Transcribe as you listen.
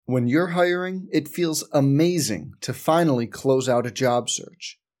When you're hiring, it feels amazing to finally close out a job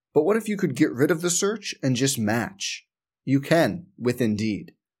search. But what if you could get rid of the search and just match? You can with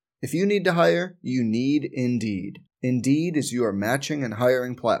Indeed. If you need to hire, you need Indeed. Indeed is your matching and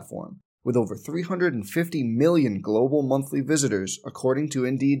hiring platform. With over 350 million global monthly visitors, according to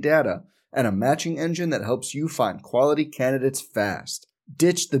Indeed data, and a matching engine that helps you find quality candidates fast.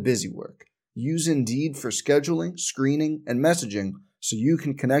 Ditch the busy work. Use Indeed for scheduling, screening, and messaging so you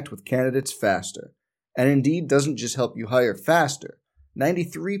can connect with candidates faster. And Indeed doesn't just help you hire faster.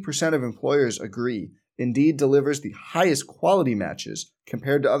 93% of employers agree Indeed delivers the highest quality matches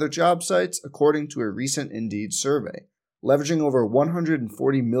compared to other job sites, according to a recent Indeed survey. Leveraging over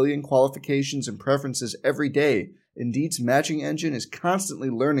 140 million qualifications and preferences every day, Indeed's matching engine is constantly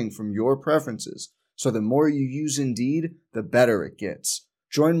learning from your preferences, so the more you use Indeed, the better it gets.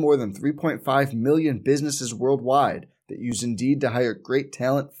 Join more than 3.5 million businesses worldwide that use Indeed to hire great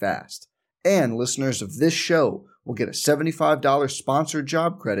talent fast. And listeners of this show will get a $75 sponsored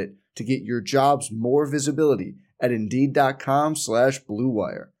job credit to get your jobs more visibility at Indeed.com/Blue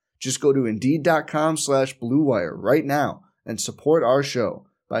Wire. Just go to Indeed.com/Blue Wire right now and support our show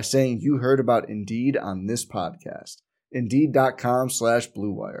by saying you heard about Indeed on this podcast.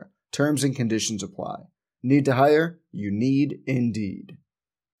 Indeed.com/Blue Wire. Terms and conditions apply. Need to hire? You need Indeed.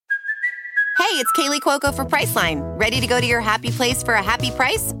 Hey, it's Kaylee Cuoco for Priceline. Ready to go to your happy place for a happy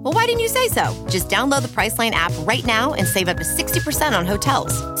price? Well, why didn't you say so? Just download the Priceline app right now and save up to 60% on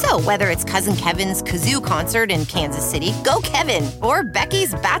hotels. So whether it's Cousin Kevin's Kazoo Concert in Kansas City, go Kevin, or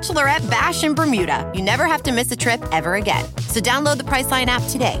Becky's Bachelorette Bash in Bermuda, you never have to miss a trip ever again. So download the Priceline app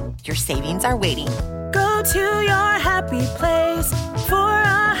today. Your savings are waiting. Go to your happy place for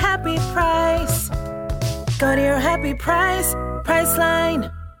a happy price. Go to your happy price,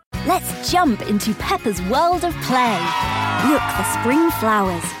 Priceline. Let's jump into Peppa's world of play. Look for spring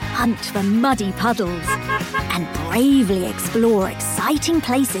flowers, hunt for muddy puddles, and bravely explore exciting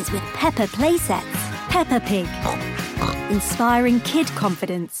places with Peppa playsets. Peppa Pig, inspiring kid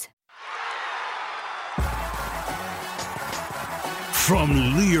confidence. From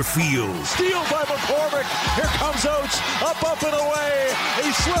Learfield. Steal by McCormick. Here comes Oates. Up and away.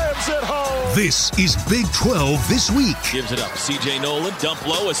 He slams it home. This is Big 12 This Week. Gives it up. C.J. Nolan, dump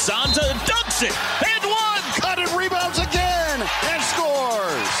low. Asante dunks it. And one. Cut it, rebounds again. And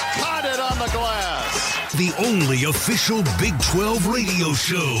scores. Caught it on the glass. The only official Big 12 radio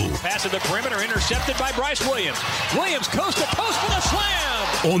show. Pass at the perimeter, intercepted by Bryce Williams. Williams coast to coast with a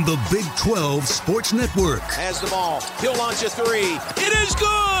slam. On the Big 12 Sports Network. Has the ball. He'll launch a three. It is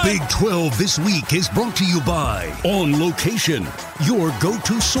good. Big 12 This Week is brought to you by On Location, your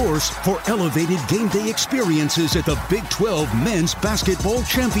go-to source for elevated game day experiences at the Big 12 Men's Basketball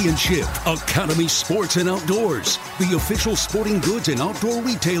Championship. Academy Sports and Outdoors, the official sporting goods and outdoor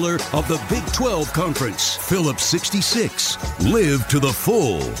retailer of the Big 12 Conference. Phillips 66, live to the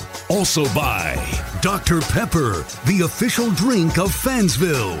full. Also by Dr. Pepper, the official drink of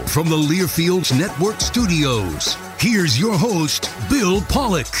Fansville. From the Learfields Network Studios, here's your host, Bill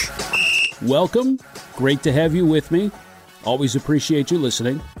Pollock. Welcome. Great to have you with me. Always appreciate you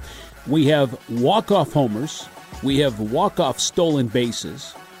listening. We have walk-off homers. We have walk-off stolen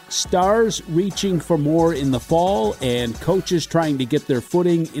bases. Stars reaching for more in the fall, and coaches trying to get their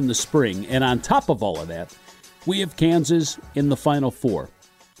footing in the spring. And on top of all of that, we have Kansas in the Final Four.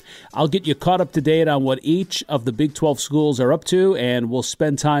 I'll get you caught up to date on what each of the Big 12 schools are up to, and we'll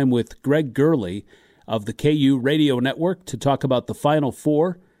spend time with Greg Gurley of the KU Radio Network to talk about the Final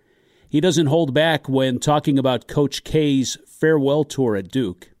Four. He doesn't hold back when talking about Coach K's farewell tour at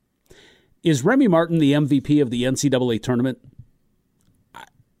Duke. Is Remy Martin the MVP of the NCAA tournament?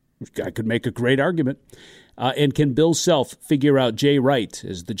 I could make a great argument. And can Bill Self figure out Jay Wright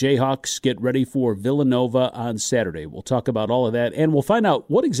as the Jayhawks get ready for Villanova on Saturday? We'll talk about all of that, and we'll find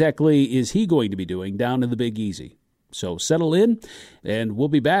out what exactly is he going to be doing down in the Big Easy. So settle in, and we'll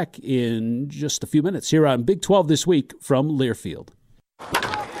be back in just a few minutes here on Big 12 This Week from Learfield.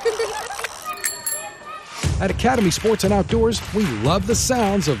 At Academy Sports and Outdoors, we love the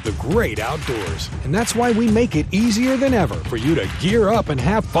sounds of the great outdoors. And that's why we make it easier than ever for you to gear up and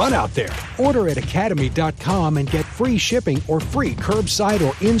have fun out there. Order at academy.com and get free shipping or free curbside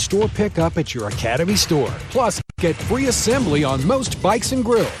or in-store pickup at your Academy store. Plus, get free assembly on most bikes and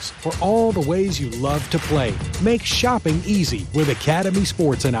grills for all the ways you love to play. Make shopping easy with Academy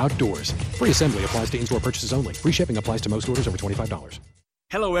Sports and Outdoors. Free assembly applies to in-store purchases only. Free shipping applies to most orders over $25.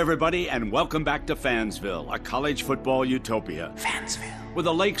 Hello, everybody, and welcome back to Fansville, a college football utopia. Fansville. where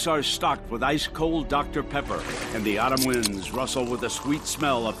the lakes are stocked with ice-cold Dr. Pepper, and the autumn winds rustle with the sweet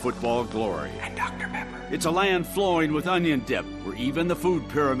smell of football glory. And Dr. Pepper. It's a land flowing with onion dip, where even the food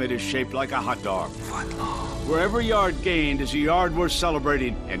pyramid is shaped like a hot dog. Where every yard gained is a yard worth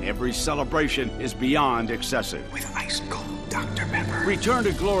celebrating, and every celebration is beyond excessive. With ice-cold Dr. Pepper. Return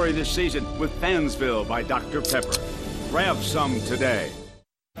to glory this season with Fansville by Dr. Pepper. Grab some today.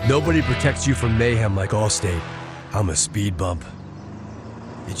 Nobody protects you from mayhem like Allstate. I'm a speed bump.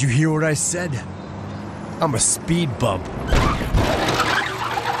 Did you hear what I said? I'm a speed bump.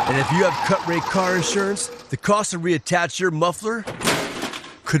 And if you have cut rate car insurance, the cost to reattach your muffler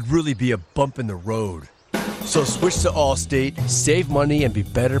could really be a bump in the road. So switch to Allstate, save money, and be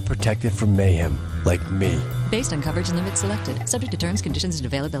better protected from mayhem, like me. Based on coverage and limits selected. Subject to terms, conditions, and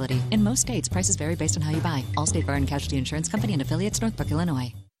availability. In most states, prices vary based on how you buy. Allstate Fire and Casualty Insurance Company and affiliates, Northbrook,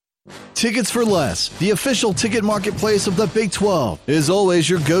 Illinois. Tickets for Less, the official ticket marketplace of the Big 12, is always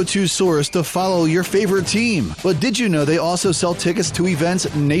your go-to source to follow your favorite team. But did you know they also sell tickets to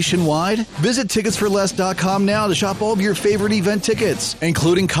events nationwide? Visit ticketsforless.com now to shop all of your favorite event tickets,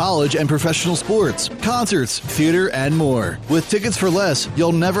 including college and professional sports, concerts, theater, and more. With Tickets for Less,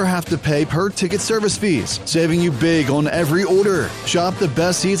 you'll never have to pay per ticket service fees, saving you big on every order. Shop the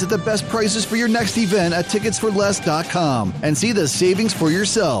best seats at the best prices for your next event at ticketsforless.com and see the savings for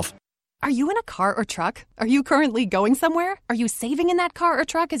yourself. Are you in a car or truck? Are you currently going somewhere? Are you saving in that car or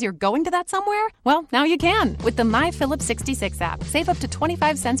truck as you're going to that somewhere? Well, now you can with the My Phillips 66 app. Save up to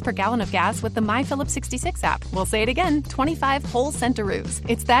 25 cents per gallon of gas with the My Phillips 66 app. We'll say it again, 25 whole centaroos.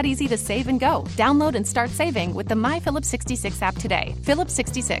 It's that easy to save and go. Download and start saving with the My Phillips 66 app today. Phillips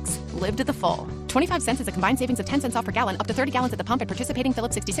 66. Live to the full. 25 cents is a combined savings of 10 cents off per gallon, up to 30 gallons at the pump at participating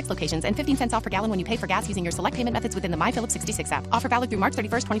Phillips 66 locations, and 15 cents off per gallon when you pay for gas using your select payment methods within the My Phillips 66 app. Offer valid through March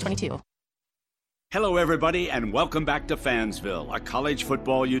 31st, 2022. Hello, everybody, and welcome back to Fansville, a college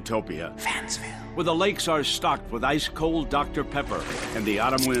football utopia. Fansville. Where the lakes are stocked with ice-cold Dr. Pepper, and the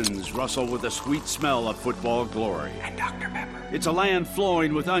autumn winds rustle with the sweet smell of football glory. And Dr. Pepper. It's a land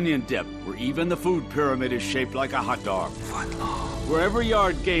flowing with onion dip, where even the food pyramid is shaped like a hot dog. Where every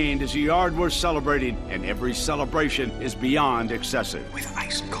yard gained is a yard worth celebrating, and every celebration is beyond excessive. With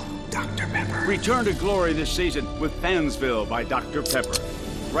ice-cold Dr. Pepper. Return to glory this season with Fansville by Dr. Pepper.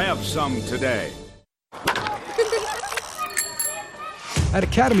 Grab some today. At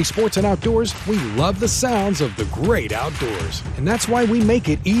Academy Sports and Outdoors, we love the sounds of the great outdoors. And that's why we make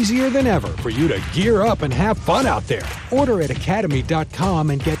it easier than ever for you to gear up and have fun out there. Order at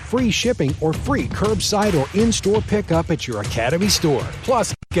academy.com and get free shipping or free curbside or in-store pickup at your Academy store.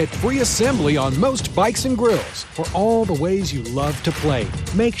 Plus, get free assembly on most bikes and grills for all the ways you love to play.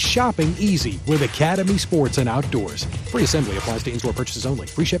 Make shopping easy with Academy Sports and Outdoors. Free assembly applies to in-store purchases only.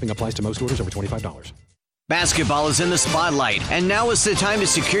 Free shipping applies to most orders over $25. Basketball is in the spotlight, and now is the time to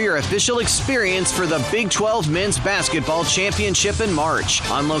secure your official experience for the Big 12 Men's Basketball Championship in March.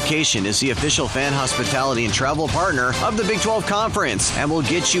 On Location is the official fan hospitality and travel partner of the Big 12 Conference, and will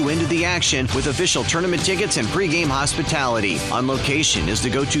get you into the action with official tournament tickets and pregame hospitality. On Location is the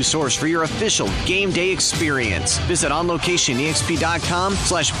go-to source for your official game day experience. Visit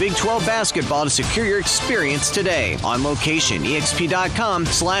onlocationexp.com/Big 12 Basketball to secure your experience today. On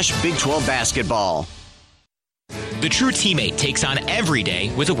locationexp.com/Big 12 Basketball. The true teammate takes on every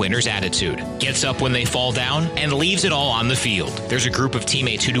day with a winner's attitude, gets up when they fall down, and leaves it all on the field. There's a group of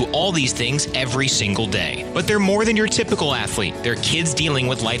teammates who do all these things every single day. But they're more than your typical athlete. They're kids dealing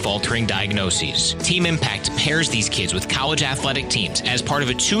with life-altering diagnoses. Team Impact pairs these kids with college athletic teams as part of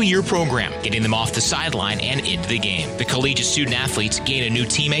a 2-year program, getting them off the sideline and into the game. The collegiate student athletes gain a new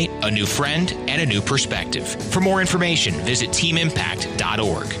teammate, a new friend, and a new perspective. For more information, visit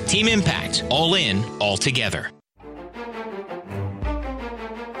teamimpact.org. Team Impact, all in, all together.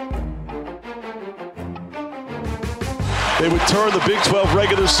 They would turn the Big 12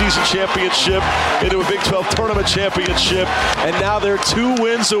 regular season championship into a Big 12 tournament championship, and now they're 2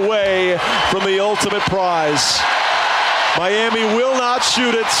 wins away from the ultimate prize. Miami will not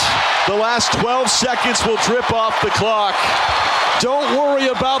shoot it. The last 12 seconds will drip off the clock. Don't worry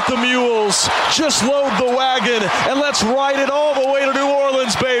about the mules. Just load the wagon and let's ride it all the way to New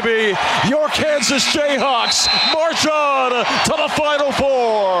Orleans, baby. Your Kansas Jayhawks march on to the Final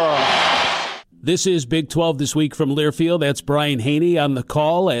Four. This is Big 12 This Week from Learfield. That's Brian Haney on the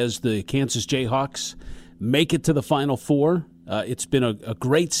call as the Kansas Jayhawks make it to the Final Four. It's been a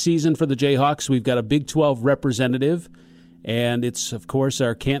great season for the Jayhawks. We've got a Big 12 representative, and it's, of course,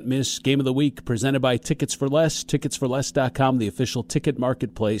 our can't-miss Game of the Week presented by Tickets for Less, ticketsforless.com, the official ticket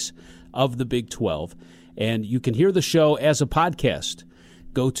marketplace of the Big 12. And you can hear the show as a podcast.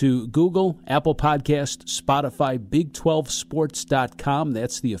 Go to Google, Apple Podcast, Spotify, Big12Sports.com.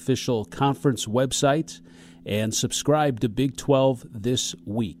 That's the official conference website. And subscribe to Big 12 This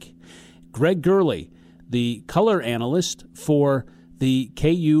Week. Greg Gurley, the color analyst for the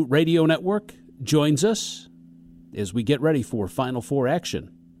KU Radio Network, joins us as we get ready for Final Four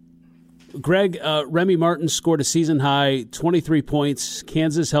action. Greg, Remy Martin scored a season-high 23 points.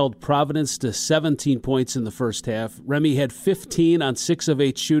 Kansas held Providence to 17 points in the first half. Remy had 15 on 6 of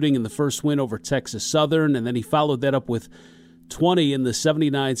 8 shooting in the first win over Texas Southern, and then he followed that up with 20 in the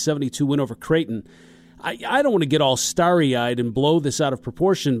 79-72 win over Creighton. I don't want to get all starry-eyed and blow this out of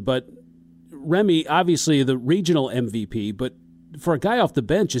proportion, but Remy, obviously the regional MVP, but for a guy off the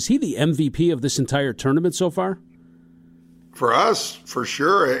bench, is he the MVP of this entire tournament so far? For us, for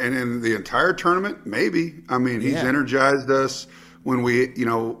sure, and in the entire tournament, maybe. I mean, he's energized us when we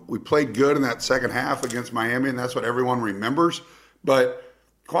played good in that second half against Miami, and that's what everyone remembers. But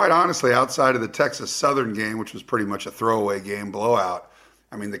quite honestly, outside of the Texas Southern game, which was pretty much a throwaway game, blowout,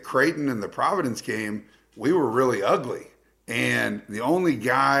 I mean, the Creighton and the Providence game, we were really ugly. And the only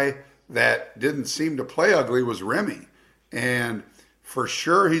guy that didn't seem to play ugly was Remy. And for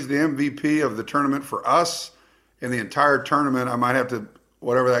sure, he's the MVP of the tournament for us. In the entire tournament, I might have to,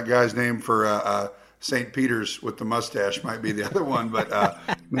 whatever that guy's name for St. Peter's with the mustache might be the other one. But,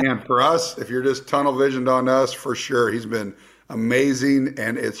 man, for us, if you're just tunnel visioned on us, for sure, he's been amazing.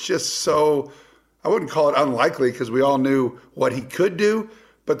 And it's just so, I wouldn't call it unlikely because we all knew what he could do.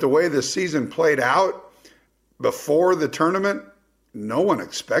 But the way the season played out before the tournament, no one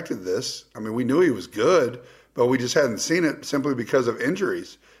expected this. I mean, we knew he was good, but we just hadn't seen it simply because of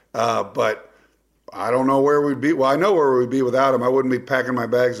injuries. But I don't know where we'd be. Well, I know where we'd be without him. I wouldn't be packing my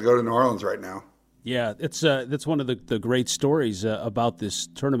bags to go to New Orleans right now. Yeah, that's one of the great stories about this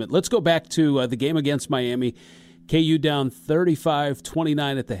tournament. Let's go back to the game against Miami. KU down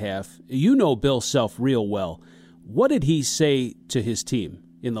 35-29 at the half. You know Bill Self real well. What did he say to his team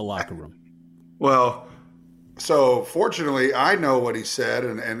in the locker room? Well, so fortunately, I know what he said,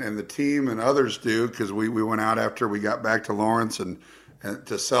 and the team and others do, because we went out after we got back to Lawrence and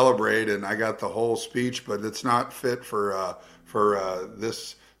to celebrate, and I got the whole speech, but it's not fit for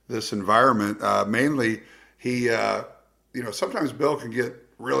this environment. Mainly, he, sometimes Bill can get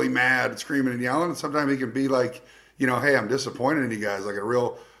really mad, screaming and yelling, and sometimes he can be like, hey, I'm disappointed in you guys, like a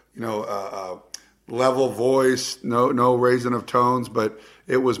real, level voice, no raising of tones, but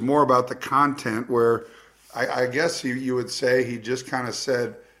it was more about the content where I guess you would say he just kind of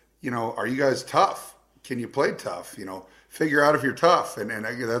said, are you guys tough? Can you play tough? Figure out if you're tough. And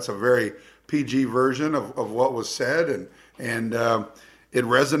that's a very PG version of what was said. And it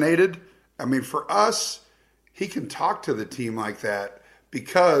resonated. I mean, for us, he can talk to the team like that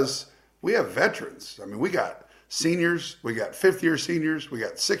because we have veterans. I mean, we got seniors, we got fifth-year seniors, we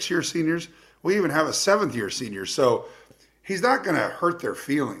got sixth-year seniors. We even have a seventh-year senior. So he's not going to hurt their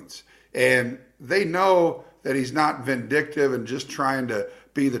feelings. And they know that he's not vindictive and just trying to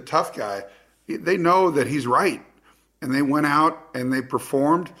be the tough guy. They know that he's right. And they went out and they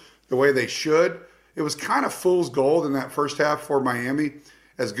performed the way they should. It was kind of fool's gold in that first half for Miami.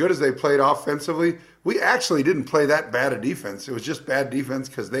 As good as they played offensively, we actually didn't play that bad a defense. It was just bad defense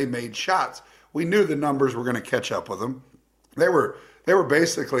because they made shots. We knew the numbers were going to catch up with them. They were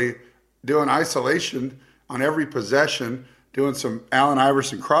basically doing isolation on every possession, doing some Allen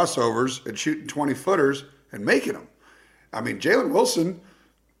Iverson crossovers and shooting 20-footers and making them. I mean, Jalen Wilson,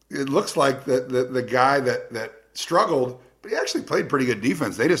 it looks like the guy that struggled, but he actually played pretty good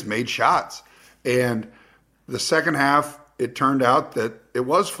defense. They just made shots. And the second half, it turned out that it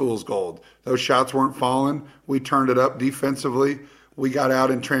was fool's gold. Those shots weren't falling. We turned it up defensively. We got out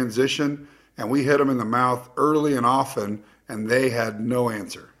in transition, and we hit them in the mouth early and often, and they had no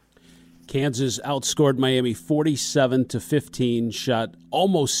answer. Kansas outscored Miami 47-15, shot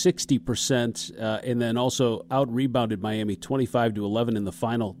almost 60%, and then also out-rebounded Miami 25-11 in the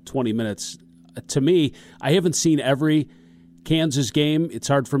final 20 minutes. To me, I haven't seen every Kansas game. It's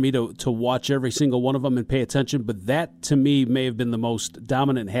hard for me to watch every single one of them and pay attention, but that, to me, may have been the most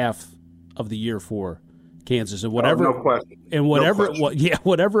dominant half of the year for Kansas. And whatever, no question. And whatever no question. it was,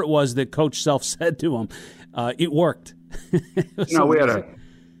 whatever it was that Coach Self said to him, it worked. No,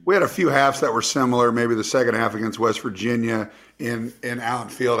 we had a few halves that were similar. Maybe the second half against West Virginia in Allen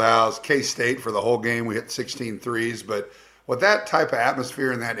Fieldhouse, K-State for the whole game. We hit 16 threes. But with that type of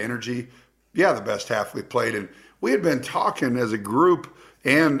atmosphere and that energy, yeah, the best half we played. And we had been talking as a group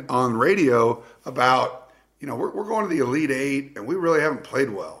and on radio about, we're going to the Elite Eight, and we really haven't played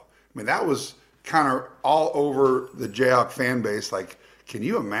well. I mean, that was kind of all over the Jayhawk fan base. Like, can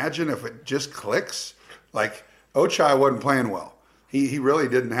you imagine if it just clicks? Like, Ochai wasn't playing well. he really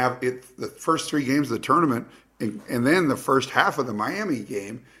didn't have it. The first 3 games of the tournament, and then the first half of the Miami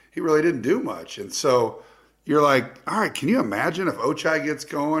game, he really didn't do much. And so you're like, all right, can you imagine if Ochai gets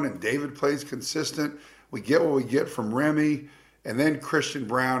going and David plays consistent? We get what we get from Remy, and then Christian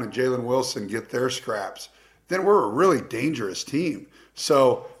Braun and Jalen Wilson get their scraps. Then we're a really dangerous team.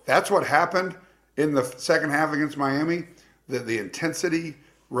 So that's what happened in the second half against Miami. The intensity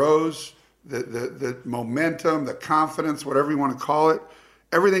rose, the momentum, the confidence, whatever you want to call it,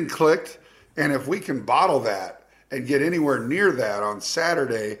 everything clicked. And if we can bottle that and get anywhere near that on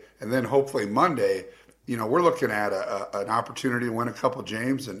Saturday and then hopefully Monday, we're looking at an opportunity to win a couple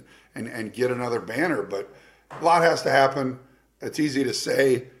games and get another banner. But a lot has to happen. It's easy to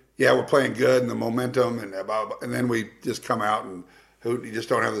say, yeah, we're playing good and the momentum and then we just come out and you just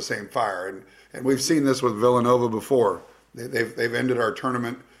don't have the same fire. And we've seen this with Villanova before. They've ended our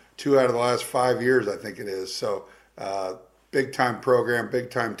tournament 2 out of the last 5 years, I think it is. So big time program, big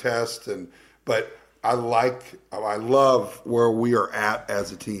time test. But I love where we are at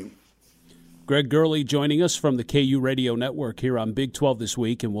as a team. Greg Gurley joining us from the KU Radio Network here on Big 12 this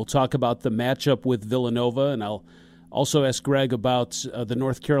week, and we'll talk about the matchup with Villanova, and I'll also ask Greg about the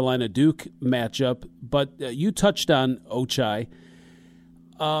North Carolina-Duke matchup. But you touched on Ochai.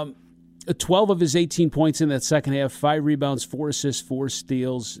 12 of his 18 points in that second half, 5 rebounds, 4 assists, 4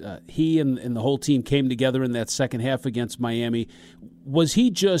 steals. He and the whole team came together in that second half against Miami. Was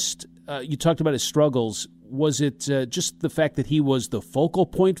he just, you talked about his struggles, was it just the fact that he was the focal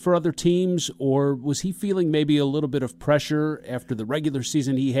point for other teams, or was he feeling maybe a little bit of pressure after the regular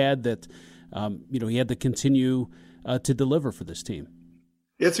season he had that he had to continue to deliver for this team?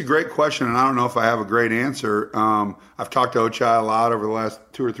 It's a great question, and I don't know if I have a great answer. I've talked to Ochai a lot over the last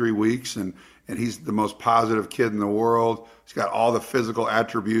 2 or 3 weeks, and he's the most positive kid in the world. He's got all the physical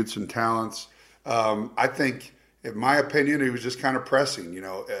attributes and talents. I think, in my opinion, he was just kind of pressing.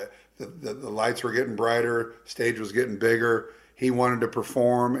 The lights were getting brighter, stage was getting bigger. He wanted to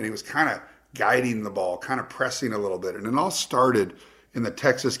perform, and he was kind of guiding the ball, kind of pressing a little bit. And it all started in the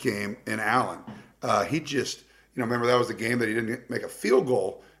Texas game in Allen. He just, remember that was the game that he didn't make a field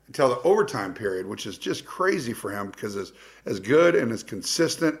goal until the overtime period, which is just crazy for him because as good and as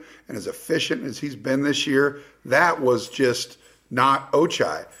consistent and as efficient as he's been this year, that was just not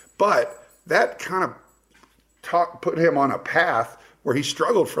Ochai. But that kind of put him on a path where he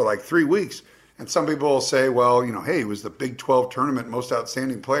struggled for like 3 weeks. And some people will say, well, hey, he was the Big 12 tournament most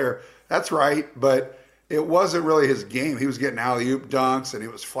outstanding player. That's right, but it wasn't really his game. He was getting alley-oop dunks, and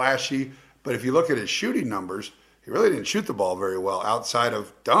it was flashy. But if you look at his shooting numbers, he really didn't shoot the ball very well outside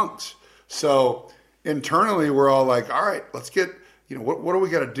of dunks. So internally, we're all like, all right, let's get, what do we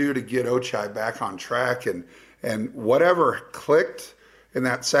got to do to get Ochai back on track? And whatever clicked in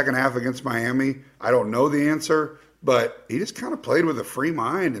that second half against Miami, I don't know the answer, but he just kind of played with a free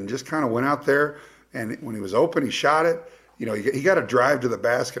mind and just kind of went out there. And when he was open, he shot it. He got a drive to the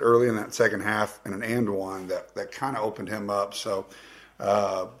basket early in that second half and an and one that kind of opened him up. So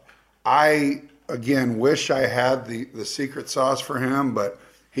I, again, wish I had the secret sauce for him, but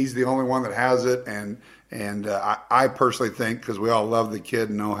he's the only one that has it. And I personally think, because we all love the kid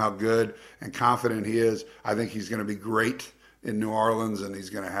and know how good and confident he is, I think he's going to be great in New Orleans, and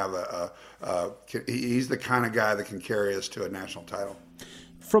he's going to have he's the kind of guy that can carry us to a national title.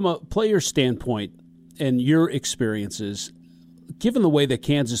 From a player standpoint and your experiences, given the way that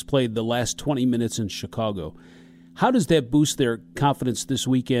Kansas played the last 20 minutes in Chicago, how does that boost their confidence this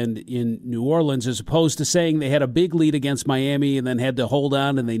weekend in New Orleans, as opposed to saying they had a big lead against Miami and then had to hold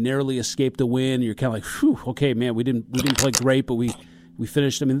on and they narrowly escaped a win? You're kind of like, whew, okay, man, we didn't play great, but we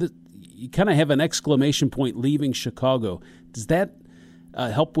finished. I mean, you kind of have an exclamation point leaving Chicago. Does that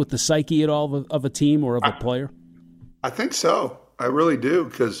help with the psyche at all of a team or of a player? I think so. I really do,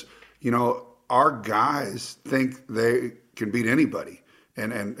 because, our guys think they can beat anybody.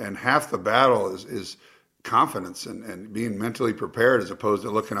 And half the battle is confidence and being mentally prepared, as opposed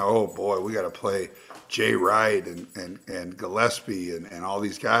to looking at, oh, boy, we got to play Jay Wright and Gillespie and all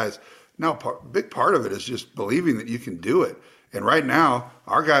these guys. No, big part of it is just believing that you can do it. And right now,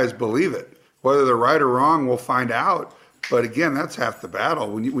 our guys believe it. Whether they're right or wrong, we'll find out. But again, that's half the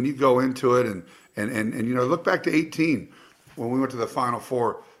battle. When you go into it and look back to 2018 when we went to the Final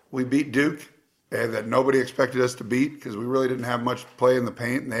Four, we beat Duke, and that nobody expected us to beat because we really didn't have much play in the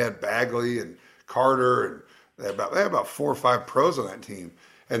paint, and they had Bagley and Carter, and they had about 4 or 5 pros on that team.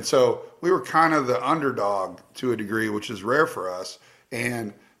 And so we were kind of the underdog to a degree, which is rare for us.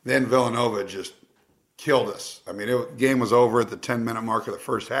 And then Villanova just killed us. I mean, the game was over at the 10-minute mark of the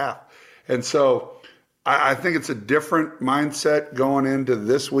first half. And so I think it's a different mindset going into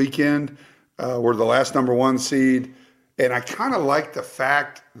this weekend. We're the last number 1 seed, And I kind of like the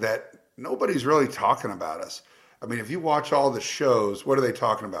fact that nobody's really talking about us. I mean, if you watch all the shows, what are they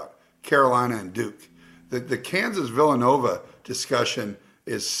talking about? Carolina and Duke. The Kansas-Villanova discussion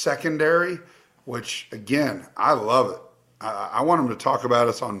is secondary, which, again, I love it. I want them to talk about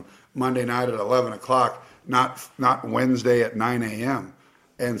us on Monday night at 11 o'clock, not Wednesday at 9 a.m.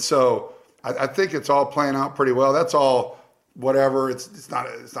 And so I think it's all playing out pretty well. That's all whatever. It's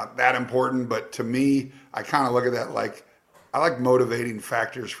not that important, but to me, I kind of look at that like I like motivating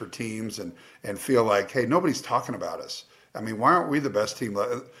factors for teams and feel like, hey, nobody's talking about us. I mean, why aren't we the best team?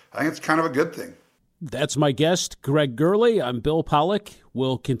 I think it's kind of a good thing. That's my guest, Greg Gurley. I'm Bill Pollock.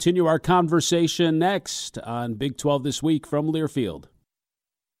 We'll continue our conversation next on Big 12 This Week from Learfield.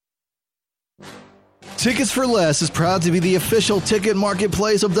 Tickets for Less is proud to be the official ticket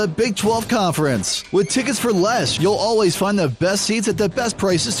marketplace of the Big 12 Conference. With Tickets for Less, you'll always find the best seats at the best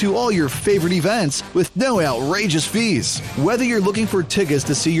prices to all your favorite events with no outrageous fees. Whether you're looking for tickets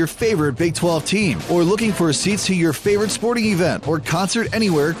to see your favorite Big 12 team or looking for seats to your favorite sporting event or concert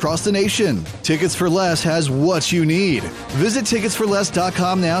anywhere across the nation, Tickets for Less has what you need. Visit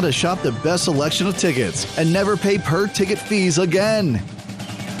ticketsforless.com now to shop the best selection of tickets and never pay per ticket fees again.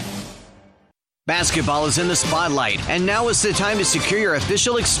 Basketball is in the spotlight, and now is the time to secure your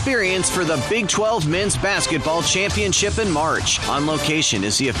official experience for the Big 12 Men's Basketball Championship in March. On Location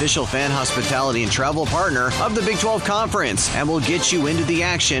is the official fan hospitality and travel partner of the Big 12 Conference, and will get you into the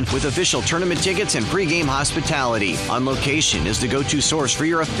action with official tournament tickets and pregame hospitality. On Location is the go-to source for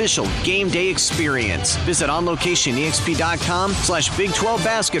your official game day experience. Visit onlocationexp.com/Big 12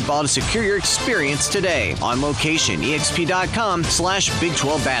 Basketball to secure your experience today. On locationexp.com/Big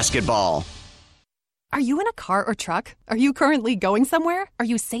 12 Basketball. Are you in a car or truck? Are you currently going somewhere? Are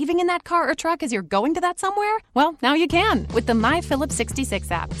you saving in that car or truck as you're going to that somewhere? Well, now you can with the My Phillips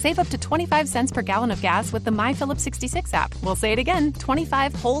 66 app. Save up to 25 cents per gallon of gas with the My Phillips 66 app. We'll say it again,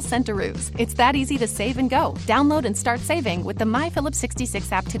 25 whole centaroos. It's that easy to save and go. Download and start saving with the My Phillips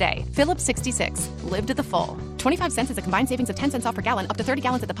 66 app today. Phillips 66. Live to the full. 25 cents is a combined savings of 10 cents off per gallon, up to 30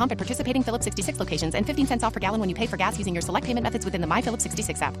 gallons at the pump at participating Phillips 66 locations, and 15 cents off per gallon when you pay for gas using your select payment methods within the My Phillips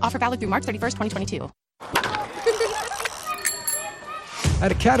 66 app. Offer valid through March 31st, 2022.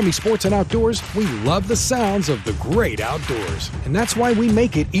 At Academy Sports and Outdoors, we love the sounds of the great outdoors. And that's why we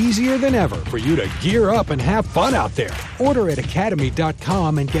make it easier than ever for you to gear up and have fun out there. Order at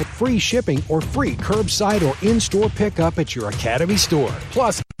academy.com and get free shipping or free curbside or in-store pickup at your Academy store.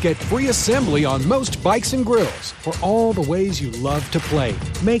 Plus, get free assembly on most bikes and grills for all the ways you love to play.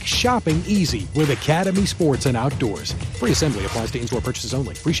 Make shopping easy with Academy Sports and Outdoors. Free assembly applies to in-store purchases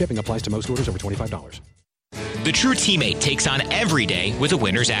only. Free shipping applies to most orders over $25. The true teammate takes on every day with a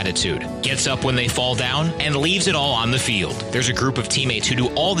winner's attitude, gets up when they fall down, and leaves it all on the field. There's a group of teammates who do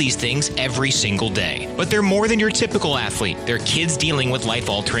all these things every single day. But they're more than your typical athlete. They're kids dealing with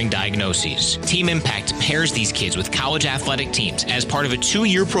life-altering diagnoses. Team Impact pairs these kids with college athletic teams as part of a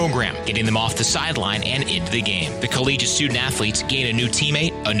 2-year program, getting them off the sideline and into the game. The collegiate student athletes gain a new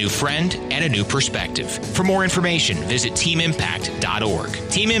teammate, a new friend, and a new perspective. For more information, visit teamimpact.org.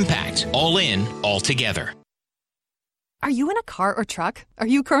 Team Impact. All in, all together. Are you in a car or truck? Are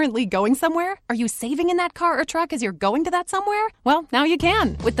you currently going somewhere? Are you saving in that car or truck as you're going to that somewhere? Well, now you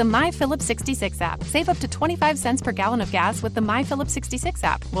can with the My Phillips 66 app. Save up to 25 cents per gallon of gas with the My Phillips 66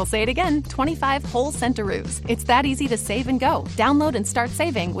 app. We'll say it again, 25 whole centaroos. It's that easy to save and go. Download and start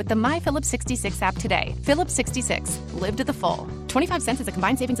saving with the My Phillips 66 app today. Phillips 66. Live to the full. 25 cents is a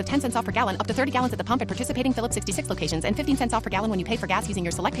combined savings of 10 cents off per gallon, up to 30 gallons at the pump at participating Phillips 66 locations, and 15 cents off per gallon when you pay for gas using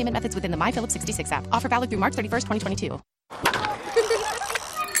your select payment methods within the My Phillips 66 app. Offer valid through March 31st, 2022.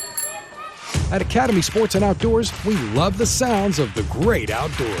 At Academy Sports and Outdoors, we love the sounds of the great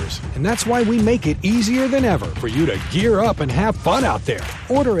outdoors. And that's why we make it easier than ever for you to gear up and have fun out there.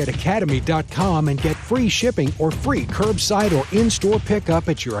 Order at academy.com and get free shipping or free curbside or in-store pickup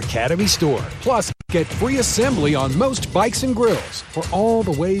at your Academy store. Plus, get free assembly on most bikes and grills for all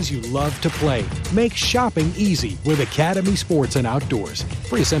the ways you love to play. Make shopping easy with Academy Sports and Outdoors.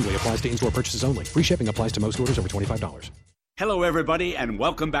 Free assembly applies to in-store purchases only. Free shipping applies to most orders over $25. Hello, everybody, and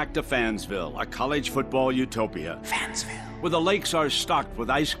welcome back to Fansville, a college football utopia. Fansville. Where the lakes are stocked with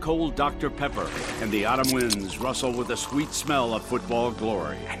ice-cold Dr. Pepper, and the autumn winds rustle with the sweet smell of football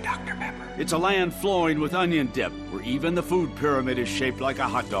glory. And Dr. Pepper. It's a land flowing with onion dip, where even the food pyramid is shaped like a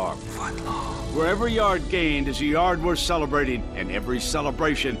hot dog. Where every yard gained is a yard worth celebrating, and every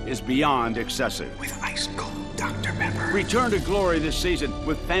celebration is beyond excessive. With ice-cold Dr. Pepper. Return to glory this season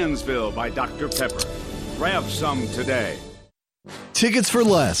with Fansville by Dr. Pepper. Grab some today. Tickets for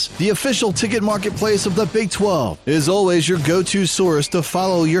Less, the official ticket marketplace of the Big 12, is always your go-to source to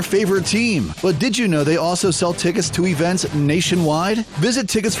follow your favorite team. But did you know they also sell tickets to events nationwide? Visit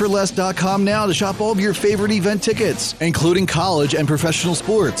ticketsforless.com now to shop all of your favorite event tickets, including college and professional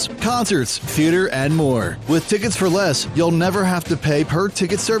sports, concerts, theater, and more. With Tickets for Less, you'll never have to pay per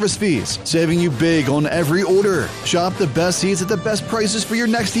ticket service fees, saving you big on every order. Shop the best seats at the best prices for your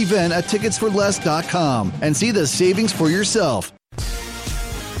next event at ticketsforless.com and see the savings for yourself.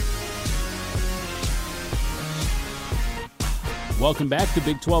 Welcome back to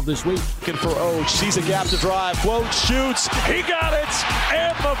Big 12 This Week. Looking for Oach, sees a gap to drive, quote, shoots, he got it,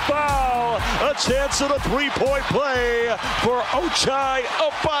 and the foul. A chance at a three-point play for Ochai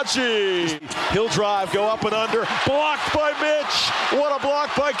Agbaji. He'll drive, go up and under, blocked by Mitch. What a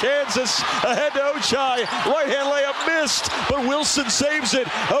block by Kansas. Ahead to Ochai, right-hand layup missed, but Wilson saves it.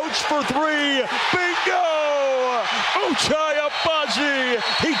 Och for three, bingo! Ochai Agbaji,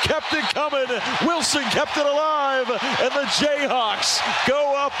 he kept it coming. Wilson kept it alive, and the Jayhawks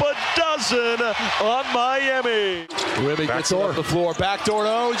go up a dozen on Miami. Remy gets off the floor, backdoor to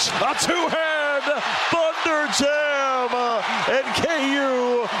Oach, a two-hand thunder jam, and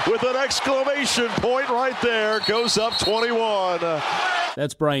KU with an exclamation point right there goes up 21.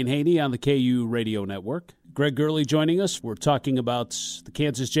 That's Brian Haney on the KU Radio Network. Greg Gurley joining us. We're talking about the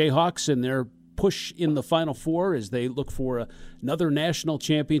Kansas Jayhawks and their push in the Final Four as they look for another national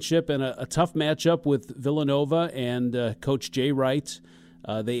championship and a tough matchup with Villanova and Coach Jay Wright.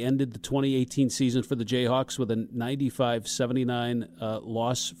 They ended the 2018 season for the Jayhawks with a 95-79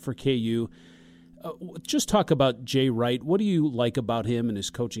 loss for KU. Just talk about Jay Wright. What do you like about him and his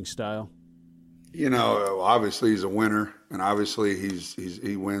coaching style? You know, obviously he's a winner, and obviously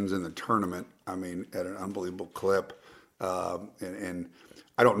he wins in the tournament. I mean, at an unbelievable clip. And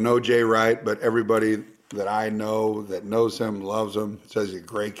I don't know Jay Wright, but everybody that I know that knows him, loves him, says he's a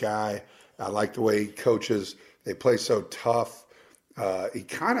great guy. I like the way he coaches. They play so tough. He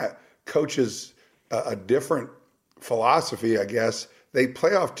kind of coaches a different philosophy, I guess. They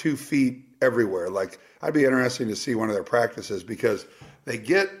play off 2 feet everywhere. Like, I'd be interested to see one of their practices because they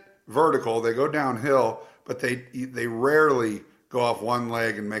get vertical, they go downhill, but they rarely go off one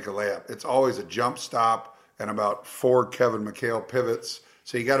leg and make a layup. It's always a jump stop and about 4 Kevin McHale pivots.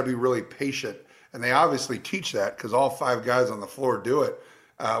 So you got to be really patient. And they obviously teach that because all 5 guys on the floor do it,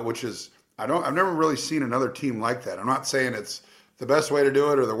 which is, I've never really seen another team like that. I'm not saying it's the best way to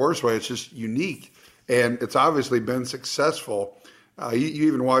do it or the worst way. It's just unique. And it's obviously been successful. You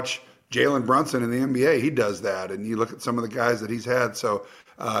even watch Jalen Brunson in the NBA. He does that. And you look at some of the guys that he's had. So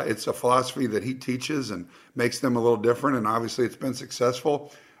it's a philosophy that he teaches and makes them a little different. And obviously it's been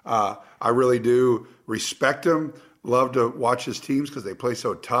successful. I really do respect him. Love to watch his teams because they play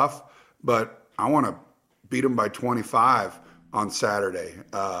so tough, but I want to beat them by 25 on Saturday.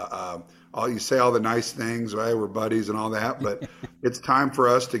 You say all the nice things, right? We're buddies and all that, but it's time for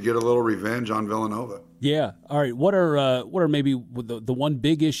us to get a little revenge on Villanova. Yeah. All right. What are maybe the one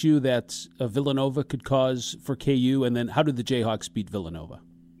big issue that Villanova could cause for KU, and then how did the Jayhawks beat Villanova?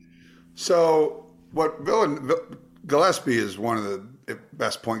 So Gillespie is one of the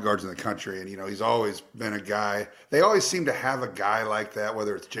best point guards in the country, and he's always been a guy. They always seem to have a guy like that,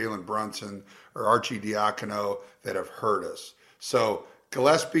 whether it's Jalen Brunson or Archie Diacono, that have hurt us. So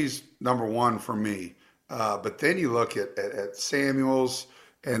Gillespie's number one for me. But then you look at Samuels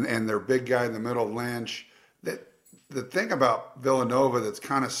and their big guy in the middle, Lynch. The thing about Villanova that's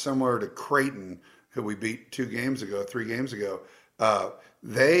kind of similar to Creighton, who we beat 3 games ago,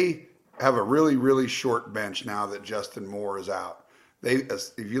 they have a really, really short bench now that Justin Moore is out.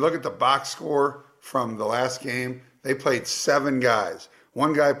 If you look at the box score from the last game, they played 7 guys.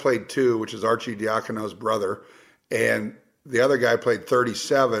 One guy played 2, which is Archie Diacono's brother, and the other guy played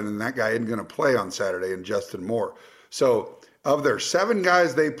 37, and that guy isn't going to play on Saturday, and Justin Moore. So of their 7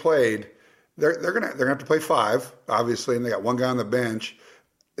 guys they played, they're going to have to play 5, obviously, and they got 1 guy on the bench.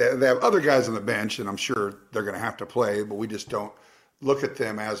 They have other guys on the bench, and I'm sure they're going to have to play, but we just don't look at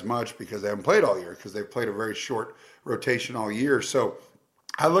them as much because they haven't played all year, because they've played a very short rotation all year. So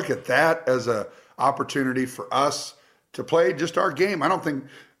I look at that as an opportunity for us to play just our game. I don't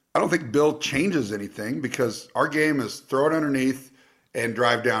think Bill changes anything, because our game is throw it underneath and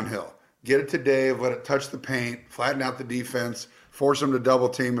drive downhill. Get it to Dave, let it touch the paint, flatten out the defense, force them to double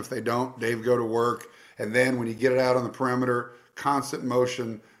team. If they don't, Dave go to work. And then when you get it out on the perimeter, constant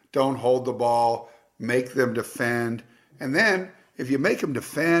motion, don't hold the ball, make them defend. And then if you make them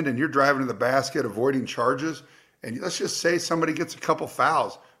defend and you're driving to the basket, avoiding charges, and let's just say somebody gets a couple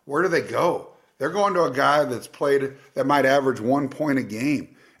fouls, where do they go? They're going to a guy that might average 1 point a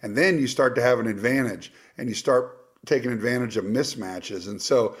game. And then you start to have an advantage, and you start taking advantage of mismatches. And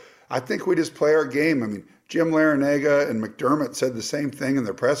so I think we just play our game. I mean, Jim Larrañaga and McDermott said the same thing in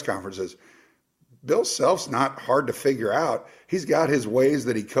their press conferences. Bill Self's not hard to figure out. He's got his ways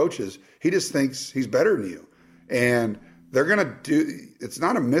that he coaches. He just thinks he's better than you. And they're going to do – it's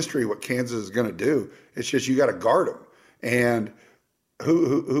not a mystery what Kansas is going to do. It's just you got to guard them. And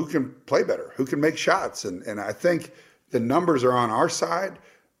who can play better, who can make shots. And I think the numbers are on our side.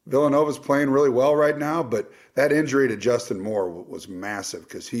 Villanova's playing really well right now, but that injury to Justin Moore was massive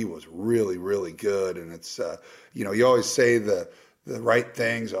because he was really, really good. And it's, you always say the right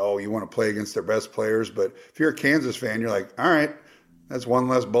things. Oh, you want to play against their best players. But if you're a Kansas fan, you're like, all right, that's one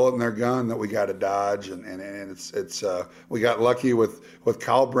less bullet in their gun that we got to dodge. And it's we got lucky with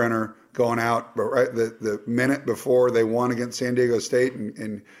Kalbrenner going out, but right the minute before they won against San Diego State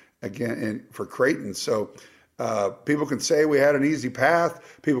and for Creighton. So people can say we had an easy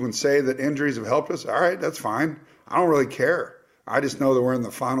path. People can say that injuries have helped us. All right, that's fine. I don't really care. I just know that we're in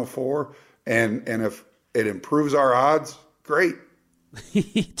the Final Four, and if it improves our odds, great.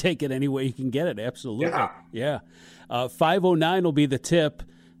 Take it any way you can get it. Absolutely. Yeah. 5:09 will be the tip.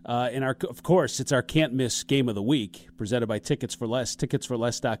 And of course, it's our can't miss game of the week, presented by Tickets for Less.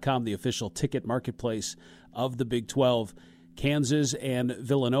 Ticketsforless.com, the official ticket marketplace of the Big 12. Kansas and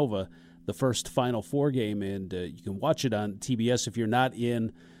Villanova, the first Final Four game, and you can watch it on TBS if you're not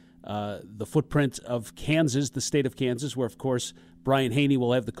in the footprint of Kansas, the state of Kansas, where, of course, Brian Haney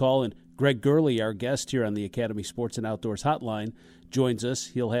will have the call, and Greg Gurley, our guest here on the Academy Sports and Outdoors Hotline, joins us.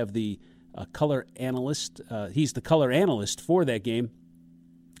 He'll have the color analyst. He's the color analyst for that game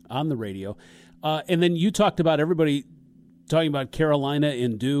on the radio. And then you talked about everybody talking about Carolina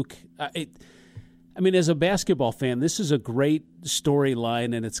and Duke. I mean, as a basketball fan, this is a great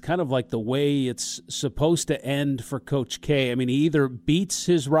storyline, and it's kind of like the way it's supposed to end for Coach K. I mean, he either beats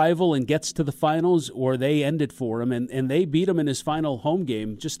his rival and gets to the finals, or they end it for him, and they beat him in his final home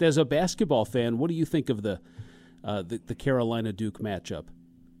game. Just as a basketball fan, what do you think of the Carolina-Duke matchup?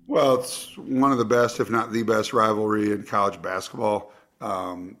 Well, it's one of the best, if not the best, rivalry in college basketball.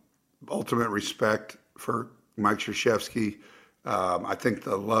 Ultimate respect for Mike Krzyzewski. I think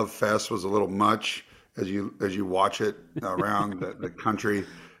the love fest was a little much as you watch it around the country.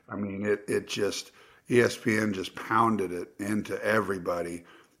 I mean, it just ESPN just pounded it into everybody,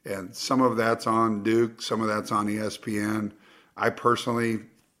 and some of that's on Duke, some of that's on ESPN. I personally,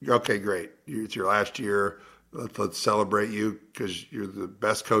 okay, great, it's your last year. Let's celebrate you because you're the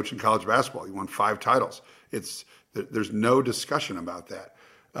best coach in college basketball. You won 5 titles. There's no discussion about that.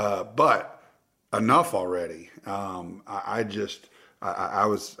 But enough already. I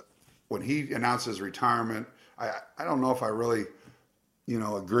was, when he announced his retirement, I don't know if I really,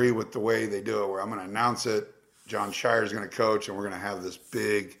 agree with the way they do it, where I'm going to announce it, John Shire's going to coach, and we're going to have this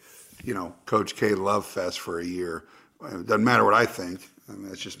big, Coach K love fest for a year. It doesn't matter what I think. I mean,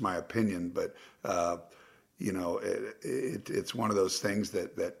 that's just my opinion, but, it's one of those things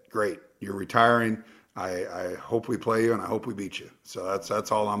that great, you're retiring. I hope we play you, and I hope we beat you. So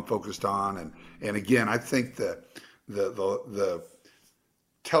that's all I'm focused on. And again, I think that the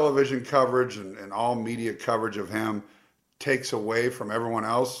television coverage and all media coverage of him takes away from everyone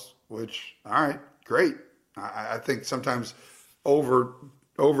else, which, all right, great. I think sometimes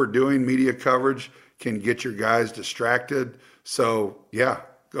overdoing media coverage can get your guys distracted. So yeah,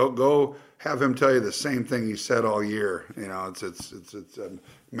 go have him tell you the same thing he said all year. It's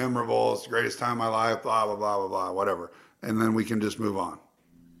memorable. It's the greatest time of my life, blah, blah, blah, blah, blah, whatever. And then we can just move on.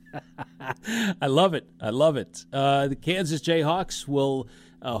 I love it. The Kansas Jayhawks will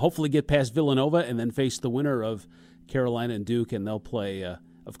hopefully get past Villanova and then face the winner of Carolina and Duke, and they'll play,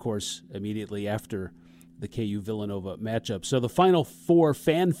 of course, immediately after the KU-Villanova matchup. So the Final Four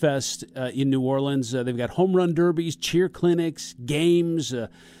Fan Fest in New Orleans, they've got home run derbies, cheer clinics, games,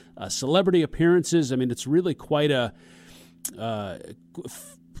 celebrity appearances. I mean, it's really quite a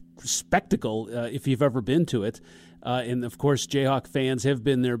spectacle if you've ever been to it. And, of course, Jayhawk fans have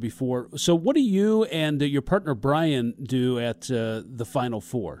been there before. So what do you and your partner Brian do at the Final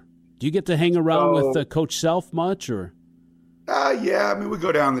Four? Do you get to hang around with Coach Self much? Or? Yeah, I mean, we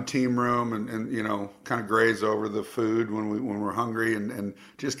go down the team room and kind of graze over the food when we're hungry and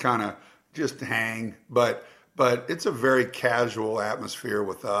just hang. But it's a very casual atmosphere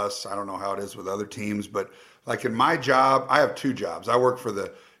with us. I don't know how it is with other teams, but like in my job, I have 2 jobs. I work for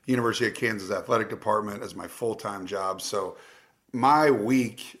the University of Kansas Athletic Department as my full-time job. So my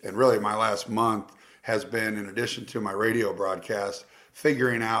week and really my last month has been, in addition to my radio broadcast,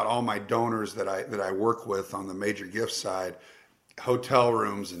 figuring out all my donors that I work with on the major gift side, hotel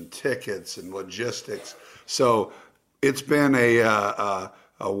rooms and tickets and logistics. So it's been a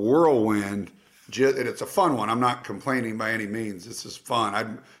whirlwind it's a fun one. I'm not complaining by any means. This is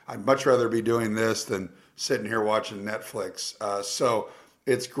fun. I'd much rather be doing this than sitting here watching Netflix. So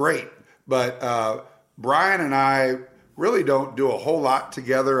it's great. But Brian and I really don't do a whole lot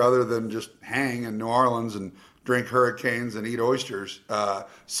together other than just hang in New Orleans and drink hurricanes and eat oysters.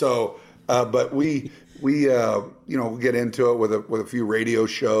 But we get into it with a few radio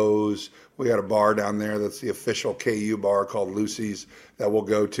shows. We got a bar down there that's the official KU bar called Lucy's that we'll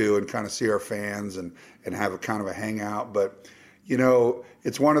go to and kind of see our fans and have a kind of a hangout. But,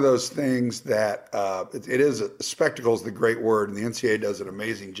 it's one of those things that it is a spectacle is the great word, and the NCAA does an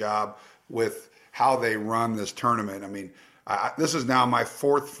amazing job with how they run this tournament. I mean, this is now my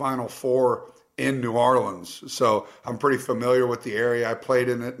fourth Final Four in New Orleans, so I'm pretty familiar with the area. I played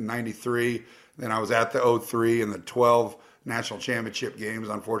in it in '93. Then I was at the 03 and the 12 national championship games.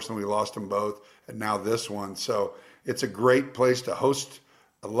 Unfortunately, we lost them both, and now this one. So it's a great place to host.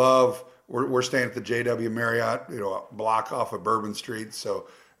 I love. We're staying at the JW Marriott, a block off of Bourbon Street. So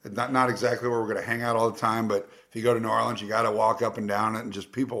not exactly where we're going to hang out all the time, but if you go to New Orleans, you got to walk up and down it and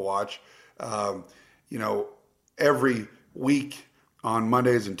just people watch. Every week on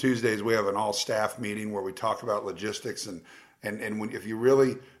Mondays and Tuesdays, we have an all-staff meeting where we talk about logistics and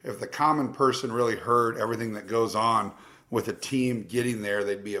if the common person really heard everything that goes on with a team getting there,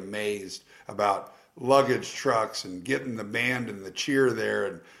 they'd be amazed about luggage trucks and getting the band and the cheer there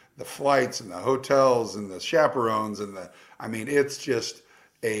and the flights and the hotels and the chaperones it's just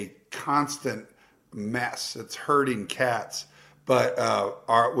a constant mess. It's herding cats. But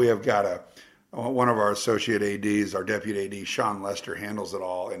we have got one of our associate ADs, our deputy AD, Sean Lester, handles it